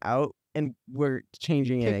tagging him out, and we're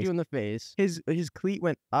changing Kicked innings. you in the face. His cleat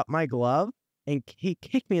went up my glove, and he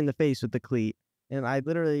kicked me in the face with the cleat. And I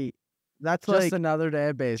literally, that's Just like another day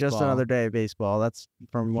of baseball. just another day of baseball. That's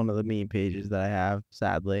from one of the meme pages that I have,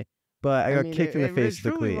 sadly. But I got mean, kicked in the face it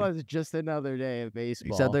with the truly cleat. was just another day of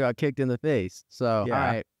baseball. Except I got kicked in the face. So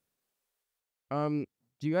Yeah. All right.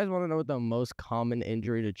 Do you guys want to know what the most common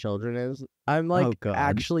injury to children is? I'm like Oh, God.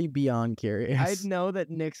 actually beyond curious. I know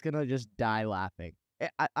that Nick's gonna just die laughing.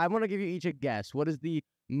 I want to give you each a guess. What is the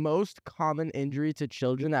most common injury to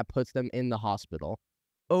children that puts them in the hospital?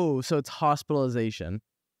 Oh, so it's hospitalization.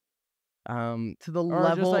 To the or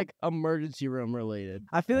level- just like emergency room related.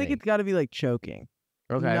 I feel like thing. it's got to be like choking.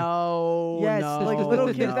 Okay. No. Yes, no, like little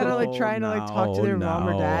kids that are like no, trying to like talk to their mom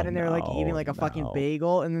or dad, and they're like no, eating like a fucking no.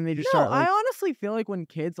 bagel, and then they just No, start like, I honestly feel like when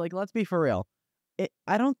kids, like, let's be for real.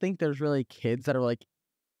 I don't think there's really kids that are like,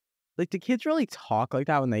 do kids really talk like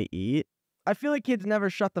that when they eat? I feel like kids never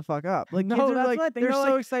shut the fuck up. Like No, kids are that's like what I think. they're No,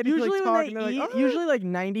 so like, excited Usually to like when talk, they and they're eat, like, "Oh." usually like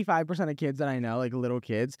 95% of kids that I know, like little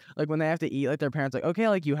kids, like when they have to eat, like their parents like, okay,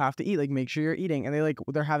 like you have to eat, like make sure you're eating, and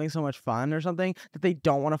they're having so much fun or something that they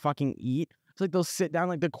don't want to fucking eat. So like they'll sit down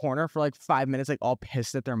like the corner for like 5 minutes, like all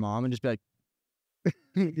pissed at their mom, and just be like,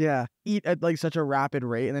 yeah. eat at like such a rapid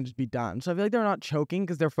rate, and then just be done. So I feel like they're not choking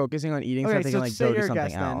because they're focusing on eating, so Okay, they so can like say go do your something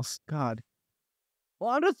guess then. else. God. Well,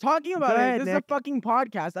 I'm just talking about Go it. ahead, This is Nick. a fucking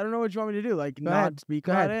podcast. I don't know what you want me to do. Like, Go not ahead. speak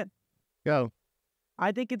Go about ahead. it. Go.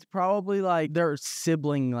 I think it's probably like their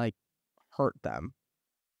sibling like hurt them.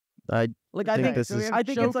 I Like I think think this So we is- have I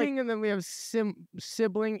think choking, it's like and then we have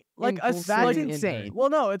sibling. like a influence That's like, insane. injury. Well,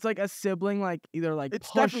 no, it's like a sibling like either like it's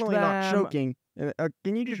pushed definitely not them. choking.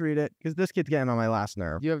 Can you just read it? Because this kid's getting on my last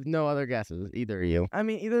nerve. You have no other guesses, either of you. I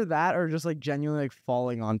mean, either that or just like genuinely like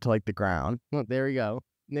falling onto like the ground. Well, there we go.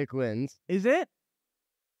 Nick wins. Is it?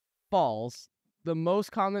 Falls. The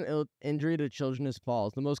most common injury to children is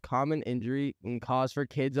falls. The most common injury and cause for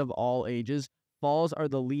kids of all ages, falls are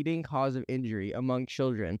the leading cause of injury among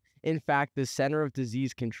children. In fact, the Center of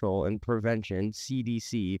Disease Control and Prevention,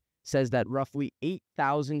 CDC, says that roughly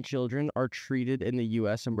 8,000 children are treated in the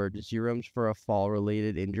U.S. emergency rooms for a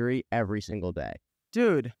fall-related injury every single day.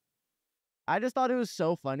 Dude, I just thought it was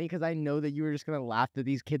so funny because I know that you were just going to laugh that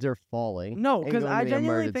these kids are falling. no, and because going I to the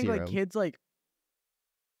genuinely think emergency like room. kids like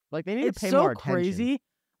Like, they need to it's pay so more attention. crazy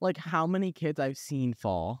like how many kids I've seen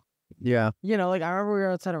fall. Yeah. You know, like I remember we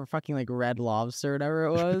were outside of a fucking like Red Lobster, whatever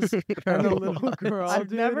it was. And the little girl, I've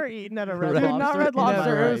dude, never eaten at a Red dude, Lobster. not Red in my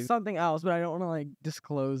Lobster. It was life. something else, but I don't want to like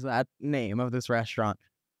disclose that name of this restaurant.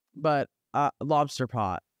 But lobster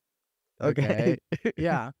pot. Okay.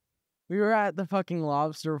 Yeah. We were at the fucking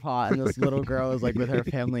lobster pot, and this little girl was like with her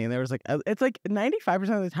family, and there was like it's like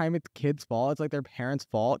 95% of the time it's kids' fault. It's like their parents'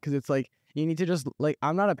 fault because it's like you need to just like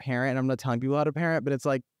I'm not a parent, and I'm not telling people how to parent, but it's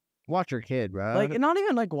like Watch your kid, bro. like not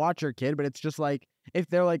even like watch your kid, but it's just like if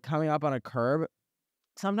they're like coming up on a curb.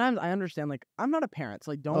 Sometimes I understand, like, I'm not a parent,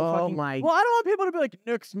 so, like, don't Oh fucking... my- Well, I don't want people to be, like,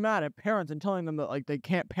 Nick's mad at parents and telling them that, like, they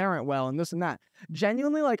can't parent well and this and that.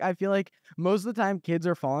 Genuinely, like, I feel like most of the time kids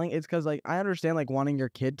are falling, it's because, like, I understand, like, wanting your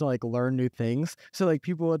kid to, like, learn new things. So, like,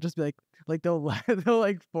 people will just be, like, they'll, they'll,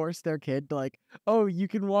 like, force their kid to, like, oh, you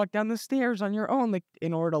can walk down the stairs on your own, like,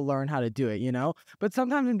 in order to learn how to do it, you know? But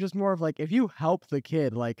sometimes I'm just more of, like, if you help the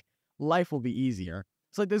kid, like, life will be easier.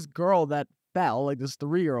 It's like this girl that fell, like this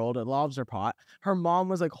 3-year-old at lobster pot. Her mom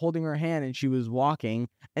was like holding her hand and she was walking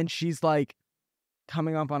and she's like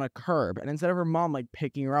coming up on a curb. And instead of her mom like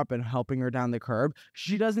picking her up and helping her down the curb,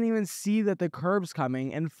 she doesn't even see that the curb's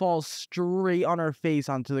coming and falls straight on her face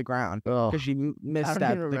onto the ground because she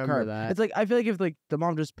misstepped the curb. That. It's like I feel like if like the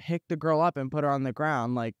mom just picked the girl up and put her on the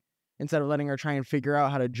ground, like instead of letting her try and figure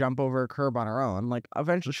out how to jump over a curb on her own, like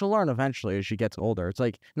eventually she'll learn eventually as she gets older. It's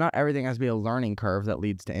like not everything has to be a learning curve that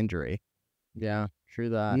leads to injury. Yeah, true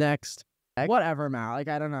that. Next. Whatever, Matt. Like,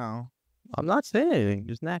 I don't know. I'm not saying anything.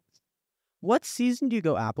 Just next. What season do you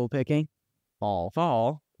go apple picking?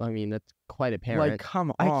 Fall. I mean, that's quite apparent. Like,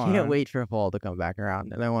 come I on. can't wait for fall to come back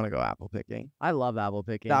around, and I want to go apple picking. I love apple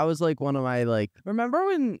picking. That was like one of my like, Remember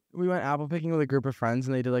when we went apple picking with a group of friends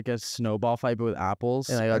and they did like a snowball fight but with apples?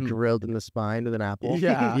 and I got drilled in the spine with an apple.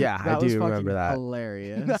 Yeah. yeah, I that was do remember fucking that.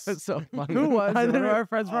 hilarious. That was so funny. Who was I it? One of literally- our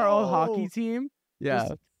friends from our old hockey Oh. team? Yeah,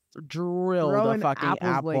 Just drilled a Throwing fucking apples,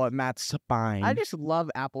 apple like- at Matt's spine. I just love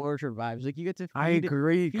apple orchard vibes. Like you get to I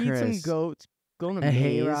agree, feed some Chris. goats, go on a A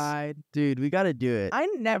maze. hayride, dude. We got to do it. I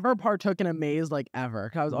never partook in a maze like ever.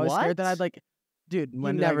 'Cause I was always scared that What? I'd like, dude, He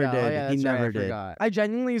when did I never go? did. Oh, yeah, He that's right, never I did. forgot. I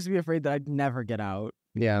genuinely used to be afraid that I'd never get out.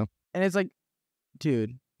 Yeah, And it's like,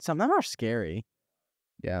 dude, some of them are scary.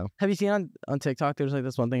 yeah. Have you seen on TikTok? There's like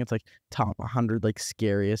this one thing. It's like top 100 like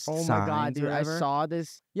scariest. Oh my signs god, or dude! I whatever. saw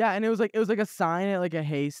this. Yeah, and it was like a sign at like a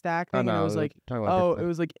haystack thing, and it was like, oh, it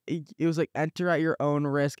was like enter at your own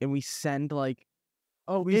risk, and we send like,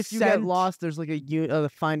 we If you get sent lost, there's like a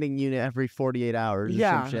finding unit every 48 hours. Or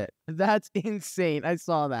Yeah. some shit. That's insane. I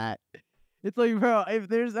saw that. It's like, bro, if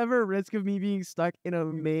there's ever a risk of me being stuck in a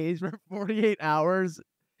maze for 48 hours,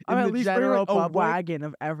 I'm In at the least bring general like a public? wagon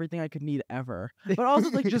of everything I could need ever. But also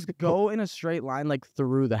like just go in a straight line like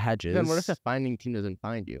through the hedges. Then what if the finding team doesn't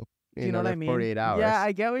find you? Do you know what I mean? 48 hours. Yeah,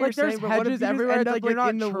 I get what like you're there's saying. But what if hedges you just everywhere. end It's up like you're not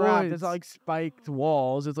in the trapped. woods? It's not like spiked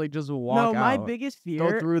walls. It's like just walk No, my out. biggest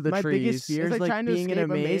fear. through the my trees. biggest fear It's is like like trying to being in a escape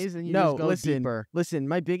a maze. maze and you no, just go listen, deeper. listen.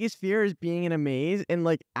 My biggest fear is being in a maze and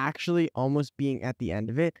like actually almost being at the end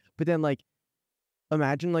of it. But then like,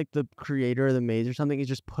 imagine like the creator of the maze or something is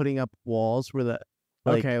just putting up walls where the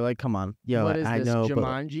like, okay, like come on. yo, What is I this, know, but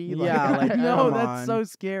Jumanji? yeah, like no, come that's on. so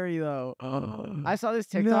scary though. I saw this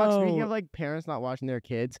TikTok. Speaking No. of like parents not watching their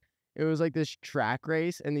kids, it was like this track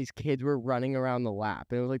race, and these kids were running around the lap.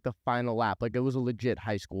 And it was like the final lap, like it was a legit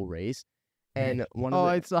high school race. And one of Oh,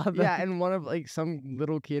 the, I saw that. yeah, and one of like some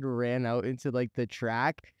little kid ran out into like the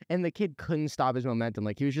track, and the kid couldn't stop his momentum.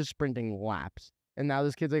 Like he was just sprinting laps. And now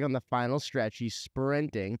this kid's like on the final stretch. He's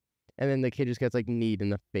sprinting, and then the kid just gets like kneed in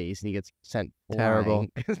the face, and he gets sent Terrible.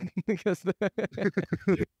 flying. because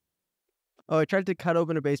Oh, I tried to cut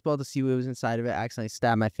open a baseball to see what was inside of it. Accidentally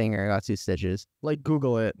stabbed my finger. I got 2 stitches. Like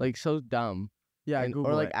Google it. like so dumb. Yeah, and- or,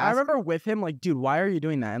 Google like, it. I ask- remember with him, like, dude, why are you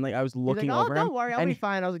doing that? And like I was He's looking like, over oh, him. don't worry, I'll and be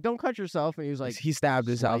fine. I was like, don't cut yourself. And he was like, he stabbed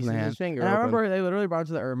himself in the slicing hand. his finger And I open. remember they literally brought him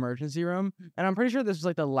to the emergency room. And I'm pretty sure this was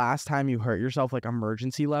like the last time you hurt yourself, like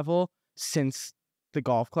emergency level, since the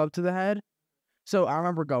golf club to the head. So I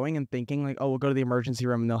remember going and thinking like, oh, we'll go to the emergency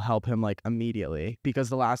room and they'll help him like immediately. Because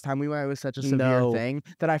the last time we went, it was such a severe No. thing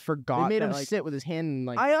that I They forgot. made that, him like, sit with his hand and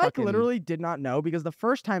like I like fucking- literally did not know because the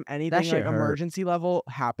first time anything shit like hurt. emergency level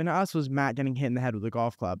happened to us was Matt getting hit in the head with a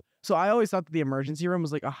golf club. So I always thought that the emergency room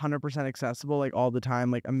was like 100% accessible, like all the time,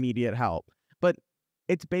 like immediate help. But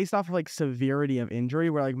it's based off of like severity of injury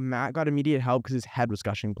where like Matt got immediate help because his head was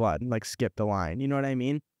gushing blood and like skipped the line. You know what I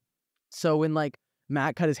mean? So when like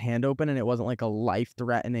Matt cut his hand open and it wasn't like a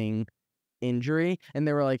life-threatening injury and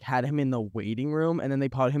they were like had him in the waiting room and then they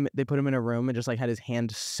put him in a room and just like had his hand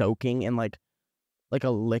soaking in like a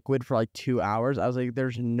liquid for like 2 hours. I was like,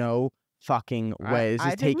 there's no fucking way. This I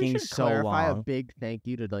is think we taking should so clarify long. A big thank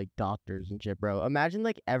you to like doctors and shit, bro. Imagine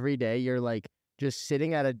like every day you're like just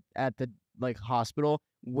sitting at the like hospital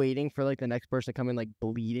waiting for like the next person to come in like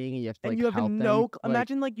bleeding, and you have to like And you have help them. no. Like,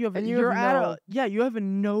 Imagine like you have. and you You're have at no- a. Yeah, you have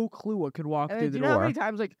no clue what could walk and through then, the do you know how door. many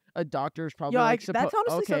times like a doctor's probably Yo, like that's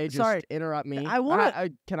honestly okay, just sorry. interrupt me. I wanna-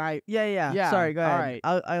 can I? Yeah. Yeah, Sorry, go ahead. alright,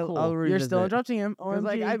 I'll Cool. You're still revisit. interrupting him. Because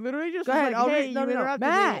like I literally just Go was ahead, like, I'll hey, no, you no, no. interrupted me,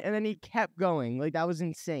 Matt! and then he kept going. Like that was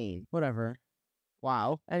insane. Whatever.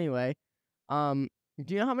 Wow. Anyway,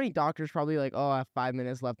 do you know how many doctors probably like, oh, I have 5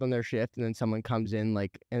 minutes left on their shift, and then someone comes in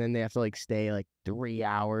like, and then they have to like stay like 3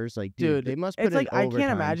 hours. Like, dude, they must put It's like in I can't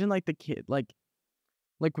overtime. imagine like the kid like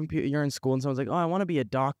when you're in school and someone's like, oh, I want to be a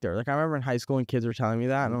doctor. Like I remember in high school and kids were telling me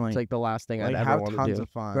that, and I'm It's like the last thing I'd ever have want to tons do. of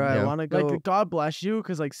fun. Bro, Yeah. I want to go. Like God bless you,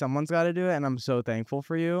 because like someone's got to do it, and I'm so thankful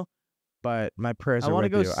for you. But my prayers I are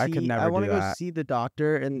want to with go you. see. I could never I want do to go that. see the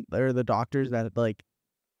doctor or the doctors that like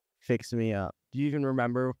fixed me up. Do you even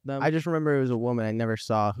remember them? I just remember it was a woman. I never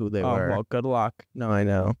saw who they Oh were. well, good luck. No, I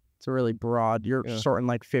know. It's a really broad. You're Yeah. sorting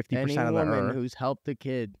like 50% Any of the woman earth. who's helped a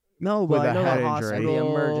kid. No, With but I a know head the injury. hospital. The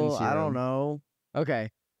emergency I room. don't know. Okay.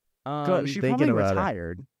 Good. She thinking probably about it.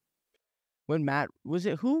 retired. When Matt was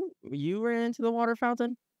it who you ran into the water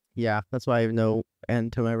fountain? Yeah, that's why I have no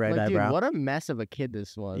end to my right Like, dude, eyebrow. what a mess of a kid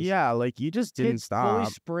this was. Yeah, like you just didn't Kid fully stop.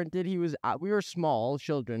 sprinted. He was. We were small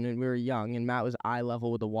children and we were young, and Matt was eye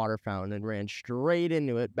level with the water fountain and ran straight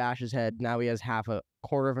into it, bashed his head. Now he has half a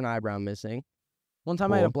quarter of an eyebrow missing. One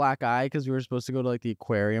time I had a Cool. black eye because we were supposed to go to like the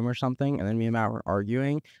aquarium or something, and then me and Matt were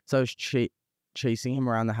arguing. So I was chasing him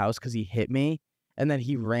around the house because he hit me, and then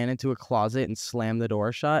he ran into a closet and slammed the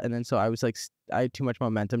door shut. And then so I was like, I had too much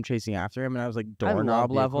momentum chasing after him, and I was like I love doorknob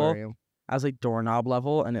the level. aquarium. I was like doorknob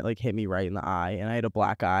level, and it like hit me right in the eye, and I had a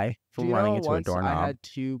black eye Do from you running know into a once doorknob. I had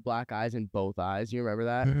 2 black eyes in both eyes. You remember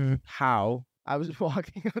that? Mhm. How? I was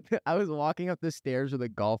walking up the stairs with a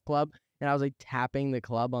golf club, and I was like tapping the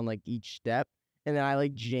club on like each step, and then I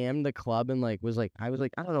like jammed the club and like I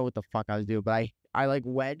don't know what the fuck I was doing, but I like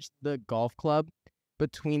wedged the golf club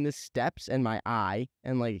between the steps and my eye,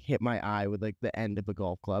 and like hit my eye with like the end of the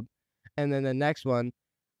golf club, and then the next one,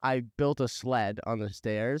 I built a sled on the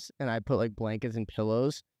stairs, and I put like blankets and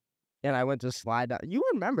pillows, and I went to slide down. You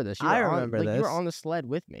remember this? You I were on- remember like, You were this. on the sled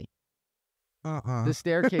with me, Uh-uh. the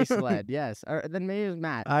staircase sled. Yes, or then maybe it was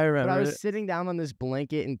Matt. I But remember. I was it. sitting down on this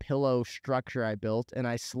blanket and pillow structure I built, and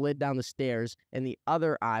I slid down the stairs, and the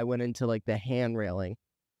other eye went into like the hand railing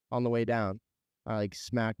on the way down. I like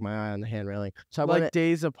smacked my eye on the hand railing. So I Like went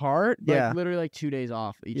days apart. like Yeah. literally like 2 days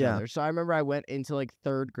off each Yeah. other. So I remember I went into like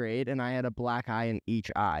 3rd grade, and I had a black eye in each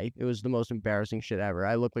eye. It was the most embarrassing shit ever.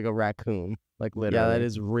 I looked like a raccoon, like literally. Yeah, that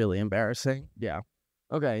is really embarrassing. Yeah.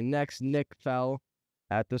 Okay, next, Nick fell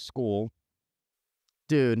at the school.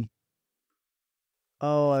 Dude,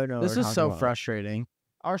 Oh, I know. what this we're is talking so about. frustrating.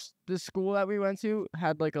 The school that we went to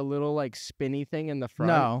had like a little like spinny thing in the front.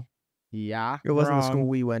 No. Yeah. It wasn't the school Wrong.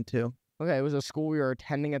 we went to. Okay, it was a school we were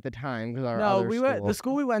attending at the time because our No, other we school. went. The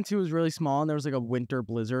school we went to was really small, and there was like a winter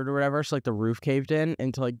blizzard or whatever. So like the roof caved in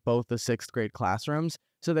into like both the 6th grade classrooms.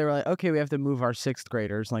 So they were like, okay, we have to move our 6th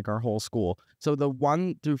graders, like our whole school. So the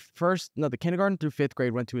the kindergarten through 5th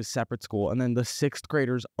grade went to a separate school, and then the 6th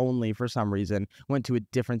graders only, for some reason, went to a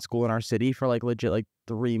different school in our city for like legit like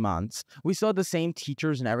 3 months. We still had the same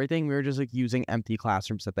teachers and everything. We were just like using empty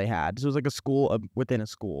classrooms that they had. So it was like a school within a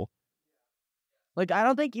school. Like, I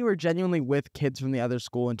don't think you were genuinely with kids from the other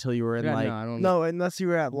school until you were in Yeah, like no, I don't No, unless you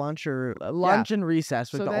were at lunch or lunch and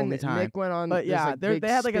recess was So the then only time. Nick went on. But this, yeah, like, they big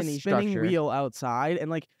had like a spinny spinning structure. wheel outside,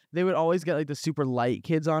 and like they would always get like the super light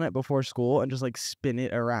kids on it before school and just like spin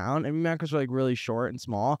it around. And me and Marcus were like really short and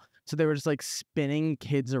small, so they were just like spinning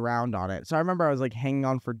kids around on it. So I remember I was like hanging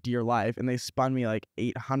on for dear life, and they spun me like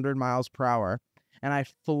 800 miles per hour, and I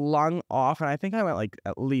flung off, and I think I went like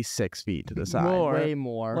at least 6 feet to the side. More. Way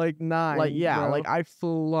more. like 9. Like yeah, bro. like I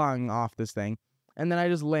flung off this thing, and then I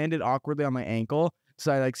just landed awkwardly on my ankle.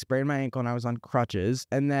 So I like sprained my ankle, and I was on crutches.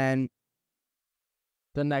 And then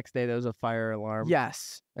the next day there was a fire alarm.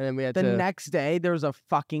 yes, And then we had the to. next day there was a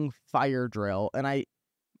fucking fire drill, and I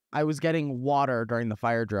was getting water during the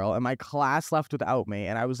fire drill, and my class left without me,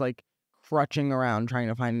 and I was like crutching around trying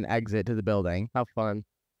to find an exit to the building. How fun.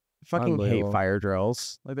 Fucking hate Unbelievable. fire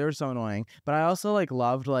drills. Like they were so annoying. But I also like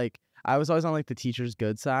loved like I was always on like the teacher's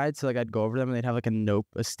good side, so like I'd go over them and they'd have like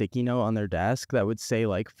a sticky note on their desk that would say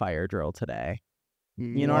like fire drill today.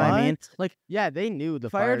 You know what I mean? Like Yeah, they knew the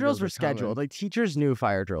fire drills were coming. scheduled. Like teachers knew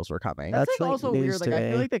fire drills were coming. That's That's like like also news weird. Like I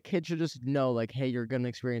today. feel like the kids should just know, like, hey, you're gonna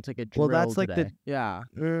experience like a drill Well, that's like today. the. Yeah.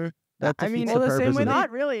 That I mean, defeats well, the the same purpose way of it. not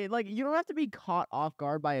really. Like you don't have to be caught off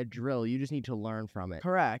guard by a drill. You just need to learn from it.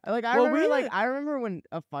 Correct. Like I Well, remember, we like didn't- I remember when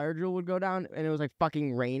a fire drill would go down and it was like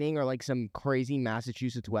fucking raining or like some crazy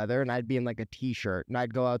Massachusetts weather, and I'd be in like a t-shirt and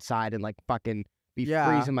I'd go outside and like fucking be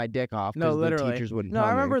Yeah. freezing my dick off No, because the literally. teachers wouldn't No, tell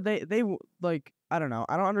I me. remember they like, I don't know.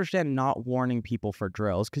 I don't understand not warning people for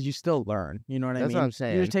drills because you still learn. You know what I That's mean? what I'm You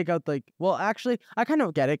saying. just take out like, well, actually, I kind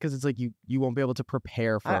of get it because it's like you won't be able to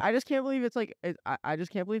prepare for. I just can't believe it's like I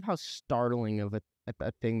just can't believe how startling of a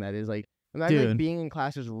thing that is. Like imagine like, Dude. being in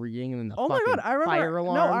class just reading and then the Oh my fucking god, I remember. fire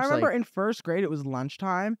alarms. No, I remember like, in first grade it was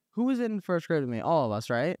lunchtime. Who was in first grade with me? All of us,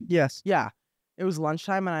 right? Yes. Yeah. It was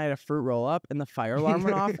lunchtime and I had a fruit roll up and the fire alarm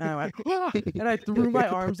went off and I went "Ah!" and I threw my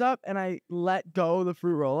arms up and I let go of the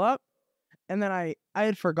fruit roll up and then I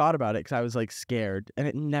had forgot about it because I was like scared and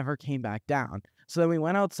it never came back down. So then we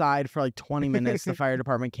went outside for like 20 minutes. The fire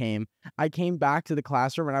department came. I came back to the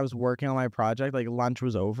classroom and I was working on my project. Like lunch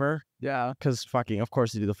was over. yeah. Because fucking, of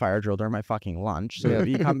course, you do the fire drill during my fucking lunch. So Yeah.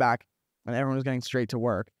 you come back and everyone was getting straight to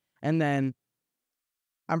work. And then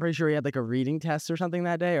I'm pretty sure we had like a reading test or something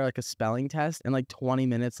that day or like a spelling test. And like 20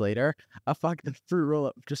 minutes later, a fucking fruit roll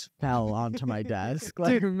up just fell onto my desk.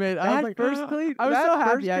 Like, mid, I was that like, first grade- I was that so first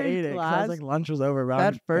happy I grade ate it. 'Cause I class- was like, lunch was over. But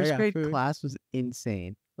That I first got grade food. class was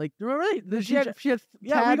insane. Like, remember the She had teacher-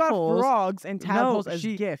 yeah, we got tadpoles. frogs and tadpoles as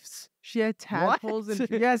she- gifts. She had tadpoles and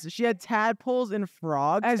Yes, she had tadpoles and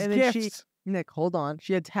frogs as and then gifts. Nick, hold on.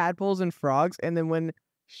 She had tadpoles and frogs, and then when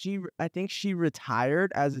I think she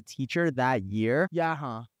retired as a teacher that year. Yeah,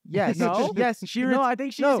 huh? Yes, No? yes, she. No, I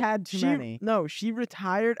think she just had too many. No, she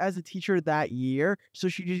retired as a teacher that year, so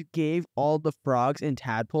she just gave all the frogs and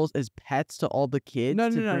tadpoles as pets to all the kids to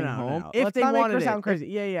bring home no. if Let's they not make her wanted sound it. crazy.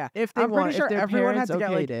 Yeah. If they I'm pretty want, sure if their everyone had parents to get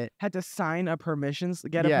like okayed it. had to sign a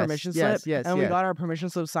get Yes, a permission yes, slip. yes, and we yes. got our permission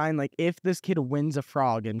slip signed. Like, if this kid wins a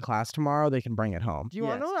frog in class tomorrow, they can bring it home. Do you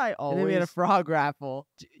want to Yes. know what I And always? then we had a frog raffle.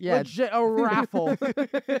 yeah. Legit a raffle,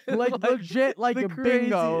 like legit like the a bingo. crazy-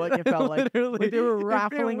 Like it felt like, literally, they were it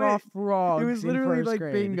raffling went- off frogs. It was in literally first like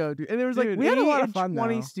grade. bingo, dude. And there was like Dude, we had a 80 lot of and fun,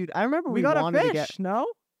 20 though. students. I remember We got a wanted fish. to get. No,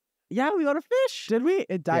 Yeah, we got a fish. did we?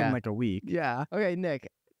 It died in Yeah. like a week. Yeah. Okay, Nick.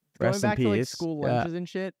 Rest in Going back to like peace. school Yeah. lunches and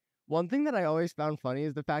shit. One thing that I always found funny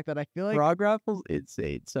is the fact that I feel like Frog raffles,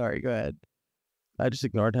 insane. Sorry, go ahead. I just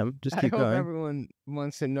ignored him. Just I keep hope going. everyone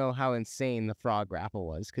wants to know how insane the frog raffle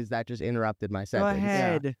was because that just interrupted my Go sentence.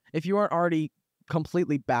 ahead. If you aren't already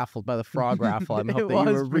completely baffled by the frog raffle, I'm It hoping that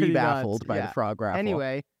you was were pretty re-baffled nuts, by yeah. the frog raffle.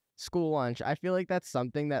 Anyway, school lunch. I feel like that's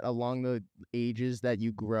something that along the ages that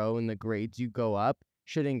you grow and the grades you go up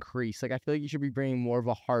should increase. Like I feel like you should be bringing more of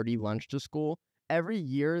a hearty lunch to school. Every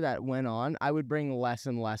year that went on, I would bring less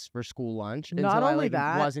and less for school lunch Not until I only like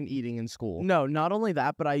that- wasn't eating in school. No, not only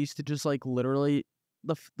that, but I used to just like literally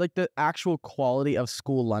the actual quality of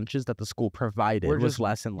school lunches that the school provided Were was just-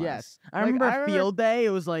 less and less. Yes. I Like, remember field day. It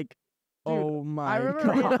was like, Dude, oh my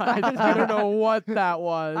remember in- god, I don't know what that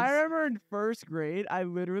was. I remember in first grade, I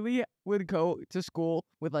literally would go to school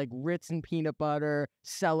with like Ritz and peanut butter,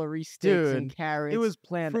 celery sticks and Dude, carrots. it was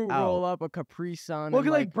planned fruit out. roll up, a Capri Sun. Well, and,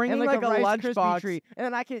 'cause, like, bringing, and, like, a Rice lunch Krispie box- treat,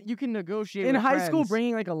 and then you can negotiate In with high school, friends.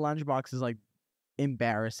 bringing like a lunchbox is like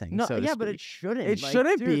embarrassing. No, so to yeah, but speak. it shouldn't. It Like,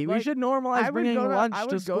 shouldn't dude, be. We like, should normalize bringing lunch I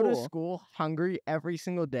to would school. go to school hungry every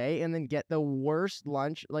single day and then get the worst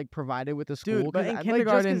lunch like provided with the school. Dude, but 'cause in I-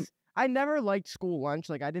 kindergarten- like, just 'cause I never liked school lunch.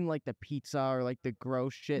 Like I didn't like the pizza or like the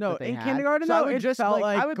gross shit. No, that they in had. kindergarten So I though, would it just felt I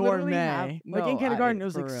like would literally have- gourmet. no, Like in kindergarten, it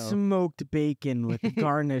was for like real. smoked bacon with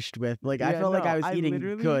garnished with. Like I Yeah, felt like no, I was I eating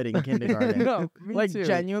literally- good in kindergarten. No, me like too.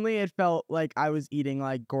 genuinely, it felt like I was eating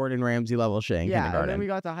like Gordon Ramsay level shit in Yeah, and kindergarten. then we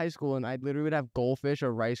got to high school, and I literally would have goldfish, a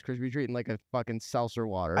Rice Krispie treat, and like a fucking seltzer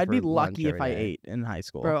water. I'd be for lunch lucky if every I day. ate in high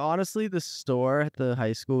school. Bro, honestly, the store at the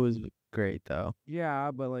high school was great though.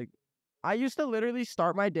 Yeah, but like, I used to literally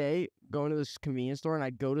start my day going to this convenience store, and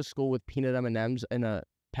I'd go to school with peanut M&Ms and a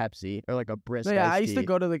Pepsi or like a brisk. So yeah, I iced used to tea.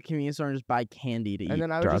 go to the convenience store and just buy candy to eat and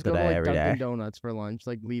then I would throughout just the go to day like every Dunkin' day. Donuts for lunch,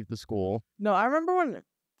 like leave the school. No, I remember when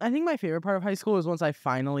I think my favorite part of high school was once I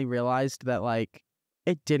finally realized that like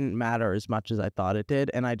it didn't matter as much as I thought it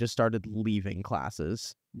did, and I just started leaving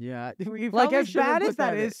classes. Yeah, Like as bad as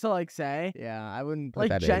that is to like say, Yeah, I wouldn't put like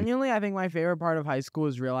that in. genuinely, I think my favorite part of high school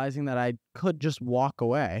is realizing that I could just walk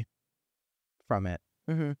away from it.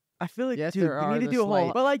 I feel like, Yes, dude, there we are need to the do a whole.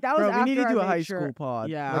 slight- But like that was Bro, we after need to I do a made high sure- school pod.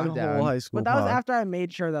 Yeah, like I'm a down. whole high school But that was pod. after I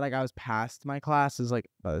made sure that like I was past my classes, like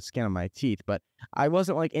by the skin of my teeth. But I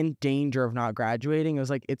wasn't like in danger of not graduating. It was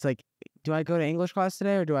like it's like, do I go to English class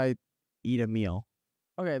today or do I eat a meal?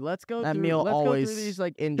 Okay, let's go That through. meal let's go always- through these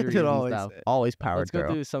like injuries It and always stuff. Always powered Let's go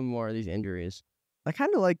through. through some more of these injuries. I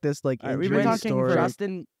kind of like this, like All right, we've injury been talking story. for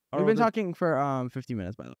Justin. We've been talking for 50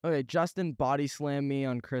 minutes by the way. Okay, Justin body slammed me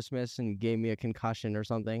on Christmas and gave me a concussion or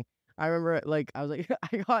something. I remember, like, I was like,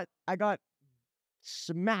 I got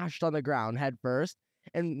smashed on the ground head first,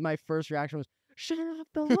 and my first reaction was, shut off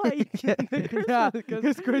the light. Yeah,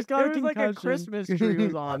 because Chris got There a was like a concussion. Christmas tree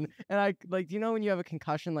was on, and I like, you know when you have a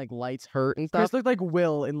concussion, like lights hurt and stuff. Chris looked like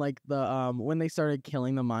Will in like the when they started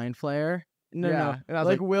killing the Mind Flayer. No, Yeah, and I was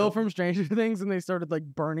like like, Will "Oh." from Stranger Things, and they started like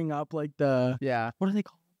burning up like the Yeah, what are they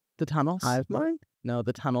called? The tunnels? Hive mind? No,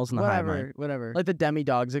 the tunnels in the hive mind. whatever. Like the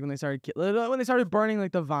demi-dogs, like when they started burning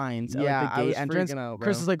like the vines at yeah, like the I gate was entrance. freaking out, bro.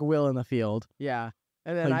 Chris is like Will in the field. Yeah.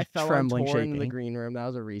 And then like, I fell on trembling, torn in the shaking. green room. That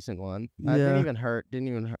was a recent one. Yeah. It didn't even hurt.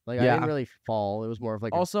 Like I Yeah. didn't really fall. It was more of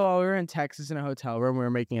like Also, while we were in Texas in a hotel room, we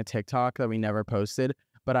were making a TikTok that we never posted,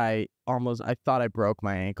 but I thought I broke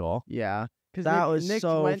my ankle. yeah. Because That was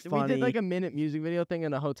so We did funny. like a minute music video thing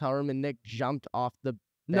in a hotel room, and Nick jumped off the bed.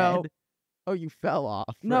 No. Oh, you fell off.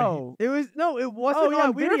 right? No. It wasn't Oh, yeah,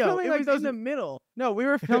 on we were video. filming, It like, was those- in the middle. No, we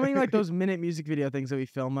were filming like those minute music video things that we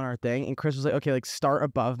film on our thing, and Chris was like, "Okay, like start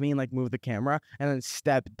above me and like move the camera, and then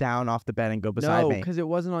step down off the bed and go beside No, me." because it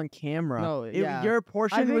wasn't on camera. No, yeah. Your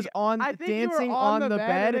portion was on I think you were dancing on the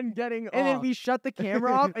bed, and getting and then off. we shut the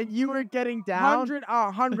camera off, and you were getting down.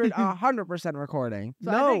 100% recording.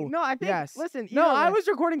 So I think. Yes. Listen. No, either I way- was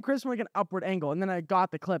recording Chris from like an upward angle, and then I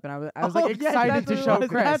got the clip, and I was Oh, like yes, excited that's to what it show was.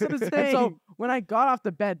 Chris. That's what I'm And saying. so when I got off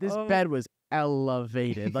the bed, this Oh. bed was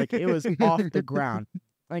elevated, like it was off the ground.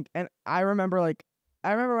 Like, and I remember when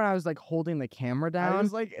I was like holding the camera I down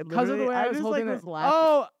was like, because of the way I was just, holding like, it. was laughing.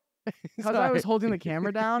 Oh, because I was Sorry. holding the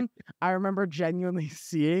camera down, I remember genuinely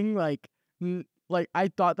seeing like I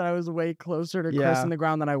thought that I was way closer to Chris Yeah. in the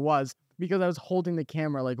ground than I was because I was holding the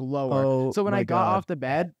camera like lower. Oh, So when my I got God. off the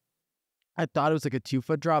bed, I thought it was like a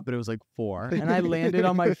 2-foot drop, but it was like 4, and I landed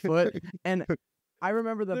on my foot, and I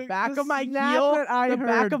remember the back the of my snap heel. that I the back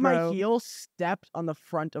heard, of my bro. heel stepped on the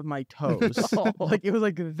front of my toes. Like it was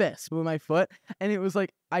like this with my foot, and it was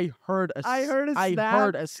like I heard a I heard a I snap.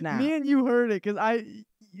 heard a snap. Me and you heard it because I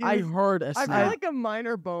heard a I snap. feel like a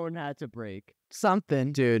minor bone had to break.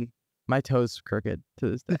 Something, dude. My toe's crooked to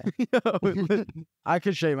this day. I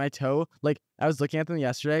could show you my toe. Like I was looking at them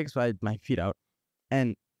yesterday because I had my feet out,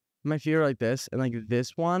 and my feet are like this, and like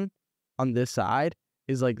this one on this side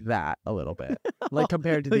is like that a little bit, like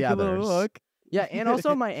compared to the Like a little others. hook. Yeah, and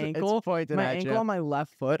also my It's ankle. pointed My at ankle you. on my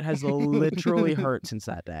left foot has literally hurt since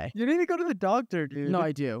that day. You need to go to the doctor, dude. No,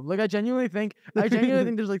 I do. Like I genuinely think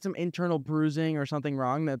there's like some internal bruising or something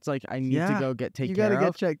wrong that's like I need to Yeah, go get you taken gotta care get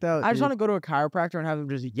of. checked out. I just dude. want to go to a chiropractor and have them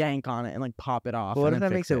just yank on it and like pop it off. But what and if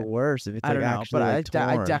then that fix makes it worse? If it's I like don't know, actually but like,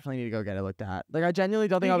 I torn? definitely need to go get it looked at. Like I genuinely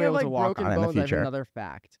don't think I'll be Speaking able of, to like, walk broken on it in the bones, I have future. another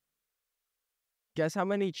fact. Guess how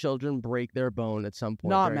many children break their bone at some point?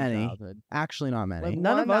 Not during many. childhood? Actually, not many. Like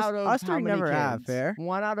None of one us- out of us how three many never have, kids? fair?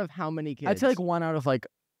 One out of how many kids? I'd say like 1 out of like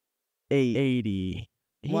 80.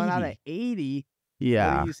 1 out of 80. 80. What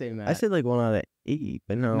Yeah. do you say, Matt? I said like 1 out of 8,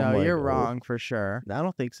 but no. No, I'm like, you're oh, wrong for sure. I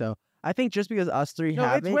don't think so. I think just because us three No,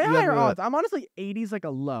 haven't, it's way you have higher a- odds. I'm honestly 80 is like a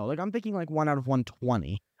low. Like I'm thinking like 1 out of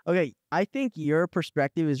 120. Okay, I think your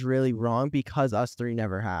perspective is really wrong because us three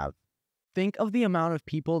never have. Think of the amount of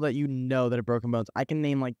people that you know that have broken bones. I can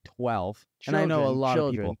name like 12, and I know a Children, lot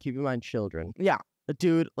children. of people. Keep in mind, children. Yeah,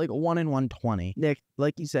 dude, like 1 in 120. Nick,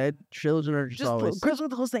 like you said, children are just always. Chris,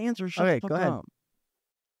 what the hell's the answer? Shut Okay, the fuck go ahead. up.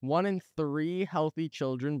 1 in 3 healthy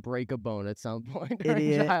children break a bone at some point during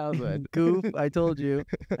Idiot. childhood. Goof, I told you.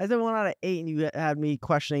 I said 1 out of 8, and you had me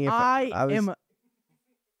questioning if I was. am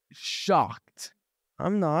shocked.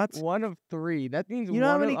 I'm not. 1 of 3. That means You know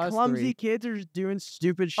how one many of us clumsy three. kids are just doing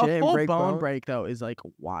stupid shit A and full break bone bones? break though is like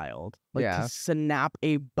wild. Like Yeah. to snap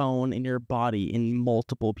a bone in your body in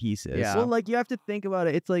multiple pieces. Yeah. Well, like you have to think about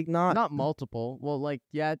it. It's like not. Not multiple. Well, like,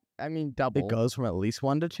 yeah, I mean, double. It goes from at least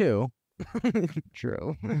 1 to 2.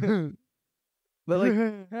 True. But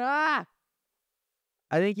like, ah!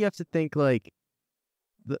 I think you have to think like,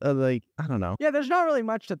 like I don't know. Yeah, there's not really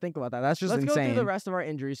much to think about that. That's just Let's go insane. through the rest of our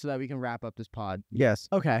injuries so that we can wrap up this pod. Yes.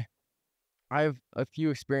 Okay. I have a few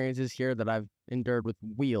experiences here that I've endured with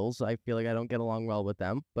wheels. I feel like I don't get along well with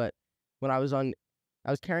them. But when I was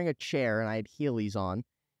carrying a chair and I had Heelys on,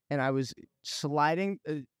 and I was sliding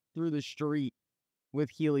through the street with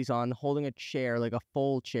Heelys on, holding a chair, like a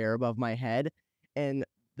full chair above my head, and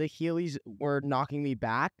the Heelys were knocking me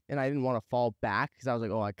back, and I didn't want to fall back because I was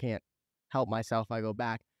like, oh, I can't help myself if I go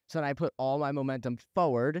back. So then I put all my momentum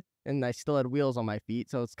forward, and I still had wheels on my feet,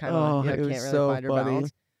 so it's kind of Oh, like, it can't was really so find your funny.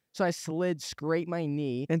 balance. So I slid, scraped my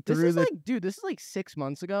knee. And this through is the- like, dude, this is like 6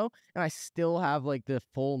 months ago, and I still have like the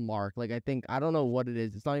full mark. Like I don't know what it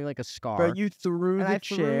is. It's not even like a scar. Bro, you threw and the I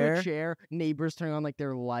chair. threw the chair. Neighbors turning on like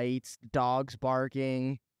their lights, dogs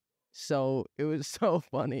barking. So it was so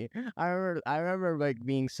funny. I remember like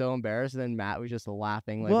being so embarrassed, and then Matt was just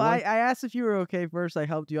laughing. Like, Well, I one- asked if you were okay first. I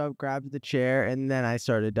helped you out, grabbed the chair, and then I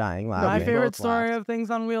started dying My laughing. we favorite both story laughed. of things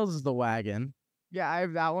on wheels is the wagon. Yeah, I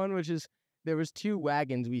have that one, which is there was 2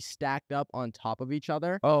 wagons we stacked up on top of each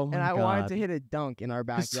other. Oh my And I god. wanted to hit a dunk in our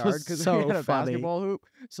This backyard was because we so had a funny. basketball hoop.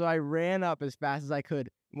 So I ran up as fast as I could,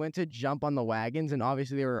 went to jump on the wagons, and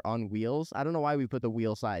obviously they were on wheels. I don't know why we put the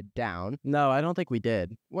wheel side down. No, I don't think we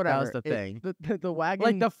did. Whatever. That was the thing. The wagon.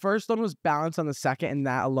 Like the first one was balanced on the second, and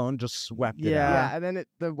that alone just swept it out. yeah, and then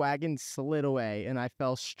the wagon slid away, and I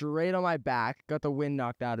fell straight on my back, got the wind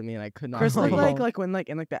knocked out of me, and I could not. Chris looked breathe. like when like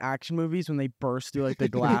in like the action movies when they burst through like the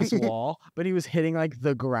glass wall, but he was hitting like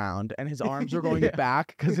the ground, and his arms were going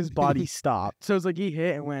back because his body stopped. So it's like he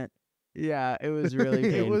hit and went. Yeah, it was really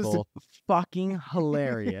It was painful. fucking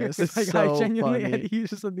hilarious. It's Like so I genuinely, funny. he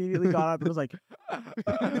just immediately got up and was like,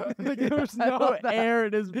 like there was no air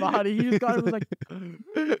in his body. He just got up and was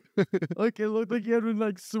like, like it looked like he had been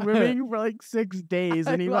like swimming for like 6 days,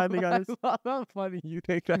 and he finally got his. I love how funny you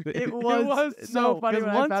think that is. It was so funny 'cause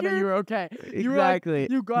when I once found out you you're- were okay. You were like, Exactly.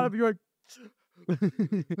 you got up, you were like.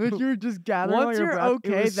 Like you were just gathering all Once your you're breath. It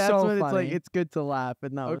okay, was that's so when it's like funny. it's good to laugh.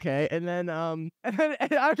 And no, okay, and then And then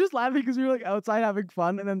and I was just laughing because we were like outside having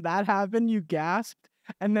fun, and then that happened. You gasped,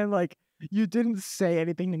 and then like you didn't say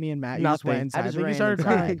anything to me and Matt. You just went nothing. I inside. just Like, you ran started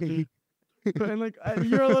inside. crying, and like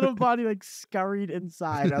your little body like scurried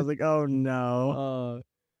inside. I was like, oh no.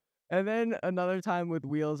 And then another time with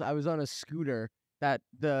wheels, I was on a scooter that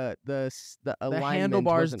the alignment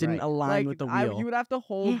handlebars wasn't didn't right. align Like, with the you wheel. would have to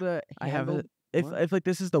hold the I have handle. it. If What? like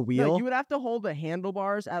this is the No, wheel, you would have to hold the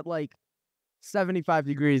handlebars at like 75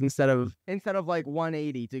 degrees instead of like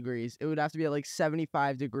 180 degrees. It would have to be at like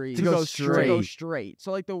 75 degrees To go To go straight. straight.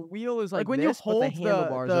 So like the wheel is like when this, you hold but the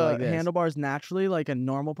handlebars are like this. handlebars naturally, like a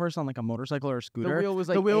normal person on like a motorcycle or a The scooter. wheel was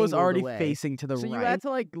like the wheel was angled already away. facing to the So right. you had to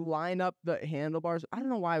like line up the handlebars. I don't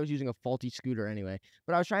know why I was using a faulty scooter anyway,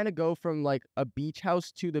 but I was trying to go from like a beach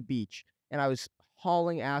house to the beach, and I was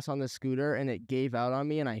hauling ass on the scooter, and it gave out on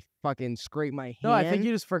me, and I fucking scraped my hand. No, I think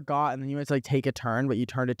you just forgot, and then you went to like take a turn, but you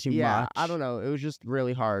turned it too yeah, much. I don't know. It was just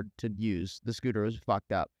really hard to use. The scooter was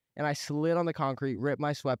fucked up, and I slid on the concrete, ripped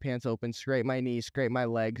my sweatpants open, scraped my knee, scraped my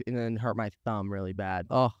legs, and then hurt my thumb really bad.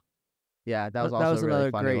 Oh, Yeah, that was That also was a really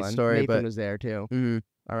another funny great one. story, Nathan but- was there too. mhm.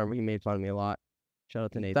 I remember he made fun of me a lot. Shout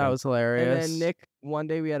out to Nathan. That was hilarious. And then Nick, one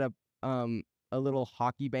day we had a little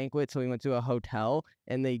hockey banquet, so we went to a hotel,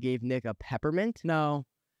 and they gave Nick a peppermint.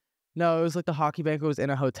 No, it was like the hockey banquet was in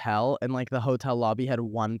a hotel, and like the hotel lobby had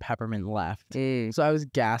 1 peppermint left. Mm. So I was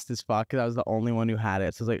gassed as fuck because I was the only one who had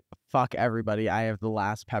it. So I was like, fuck everybody, I have the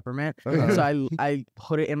last peppermint. Uh-huh. So I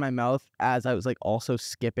put it in my mouth as I was like also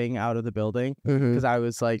skipping out of the building Mm-hmm. because I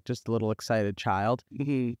was like just a little excited child.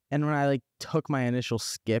 Mm-hmm. And when I like took my initial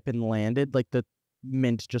skip and landed, like the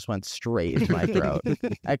mint just went straight into my throat.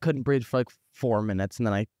 I couldn't breathe for like 4 minutes, and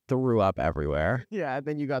then I threw up everywhere. Yeah, and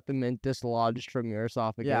then you got the mint dislodged from your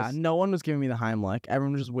esophagus. Yeah, no one was giving me the Heimlich.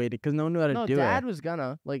 Everyone was just waiting because no one knew how to No, do Dad it. was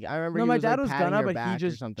gonna. Like, I remember No, he my was, dad like, was patting gonna, your but back he or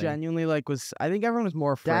just something. genuinely like was. I think everyone was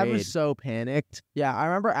more afraid. Dad was so panicked. Yeah, I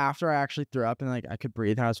remember after I actually threw up and like I could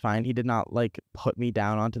breathe and I was fine. He did not like put me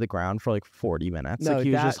down onto the ground for like 40 minutes. No, like he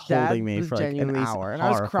was Dad- just holding Dad me was for like an genuinely hour, and I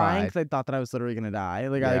was crying horrified. because I thought that I was literally gonna die.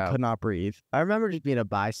 Like Yeah. I could not breathe. I remember just being a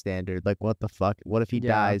bystander. Like, what the fuck? What if he Yeah.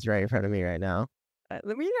 dies right in front of me right now?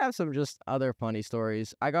 Let me have some just other funny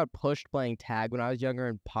stories. I got pushed playing tag when I was younger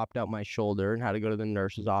and popped out my shoulder and had to go to the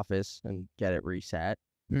nurse's office and get it reset.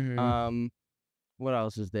 What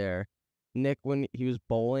else is there? Nick, when he was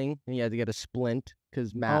bowling and he had to get a splint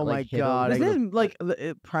because Matt Oh my like hit god! him. Isn't it like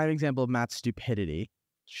the prime example of Matt's stupidity?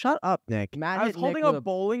 Shut up, Nick. Matt I was hit Nick holding with a a-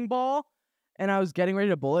 bowling ball, and I was getting ready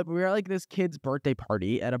to bowl it, but we were at like this kid's birthday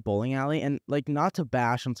party at a bowling alley, and like not to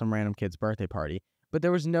bash on some random kid's birthday party, but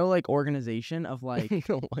there was no like organization of like.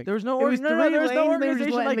 Like, There was no, It was no, three there was no lanes, they were just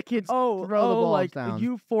organization letting like the kids oh, throw the oh, balls like down.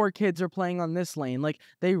 you 4 kids are playing on this lane. Like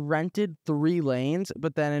they rented 3 lanes,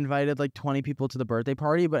 but then invited like 20 people to the birthday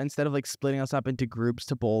party. But instead of like splitting us up into groups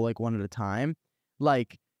to bowl like one at a time,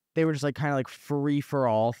 like they were just like kind of like free for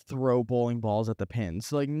all, throw bowling balls at the pins.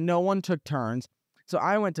 So like no one took turns. So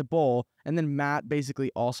I went to bowl, and then Matt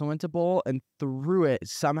basically also went to bowl and threw it.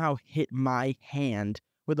 Somehow hit my hand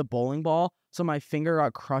with a bowling ball. So my finger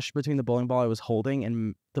got crushed between the bowling ball I was holding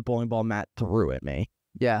and the bowling ball Matt threw at me.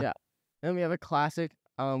 Yeah. Then we have a classic.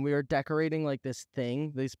 We were decorating like this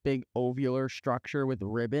thing, this big ovular structure with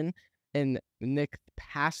ribbon, and Nick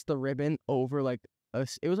passed the ribbon over like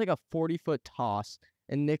it was like a 40-foot toss,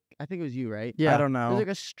 and Nick, I think it was you, right? I don't It know. was like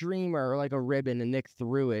a streamer or like a ribbon, and Nick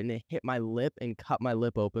threw it, and it hit my lip and cut my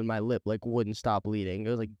lip open. My lip like wouldn't stop bleeding. It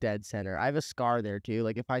was like dead center. I have a scar there too.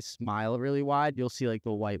 Like if I smile really wide, you'll see like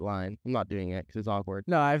the white line. I'm not doing it because it's awkward.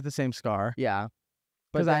 No, I have the same scar Yeah,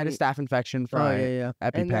 because I had a then- staph infection from yeah.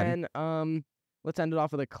 EpiPen. And then let's end it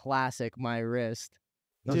off with a classic. My wrist.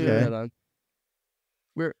 This is a Okay. good one.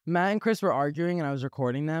 Matt and Chris were arguing, and I was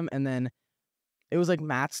recording them, and then it was like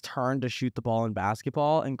Matt's turn to shoot the ball in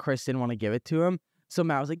basketball, and Chris didn't want to give it to him. So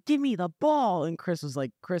Matt was like, "Give me the ball," and Chris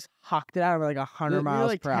hucked it out of like 100 We were, miles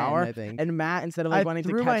like, per 10, hour. I think. And Matt, instead of like I wanting to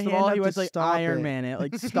threw catch my the hand ball, up he to was like stop Iron it. Man it,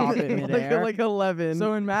 like stop it midair. like 11.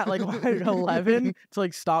 So when Matt like 11 to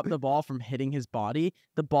like stop the ball from hitting his body,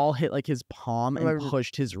 the ball hit like his palm and My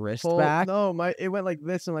pushed his wrist full, back. No, it went like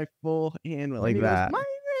this, and my full hand went like And he goes, that. "My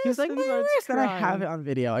He was like, and "My starts wrist," and I have crying. it on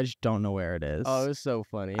video. I just don't know where it is. Oh, it was so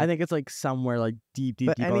funny. I think it's like somewhere like deep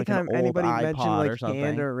But on, like an anytime old anybody iPod mentioned or like something.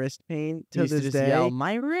 hand or wrist pain He to used to this just day, yell,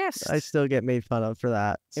 "My wrist!" I still get made fun of for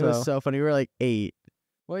that. It was so funny. We were like 8.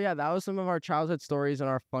 Well, yeah, that was some of our childhood stories and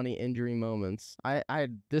our funny injury moments.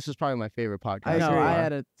 This was probably my favorite podcast. I know. agree. I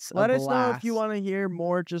had a Let us know if you blast. want to hear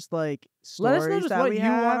more, just like Let us stories know just that what we you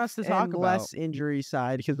have, want us to talk and about. less injury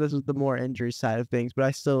side, because this is the more injury side of things. But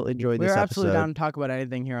I still enjoyed We're this absolutely episode. down to talk about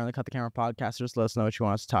anything here on the Cut the Camera podcast. Just let us know what you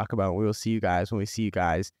want us to talk about. We will see you guys when we see you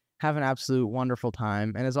guys. Have an absolute wonderful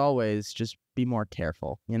time. And as always, just be more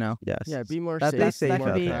careful, you know? Yes. Yeah, be more That- safe. that's be safe more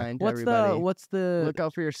out there. kind to What's everybody. the Look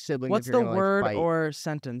out for your siblings. what's if the you're gonna, like, word fight. or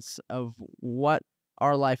sentence of what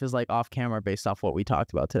our life is like off camera based off what we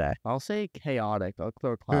talked about today? I'll say chaotic. I'll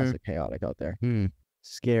throw classic chaotic out there.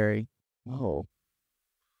 Scary, Oh,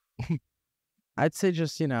 I'd say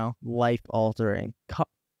just, life altering.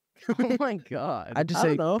 oh my God. I'd just I say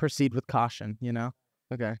don't know. proceed with caution,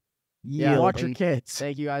 Okay. Yeah, Yeah, watch your and kids.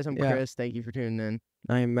 Thank you guys. I'm Yeah. Chris. Thank you for tuning in.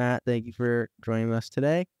 I'm Matt. Thank you for joining us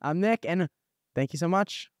today. I'm Nick, and thank you so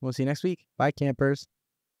much. We'll see you next week. Bye, campers.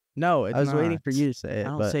 No, it's I was waiting not. for you to say I it,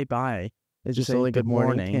 don't but say bye. it's just just say only good good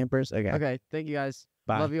morning, morning. campers. Okay. Okay. Thank you guys.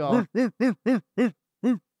 Bye. Love you all.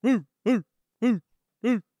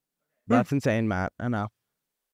 That's insane, Matt. Enough.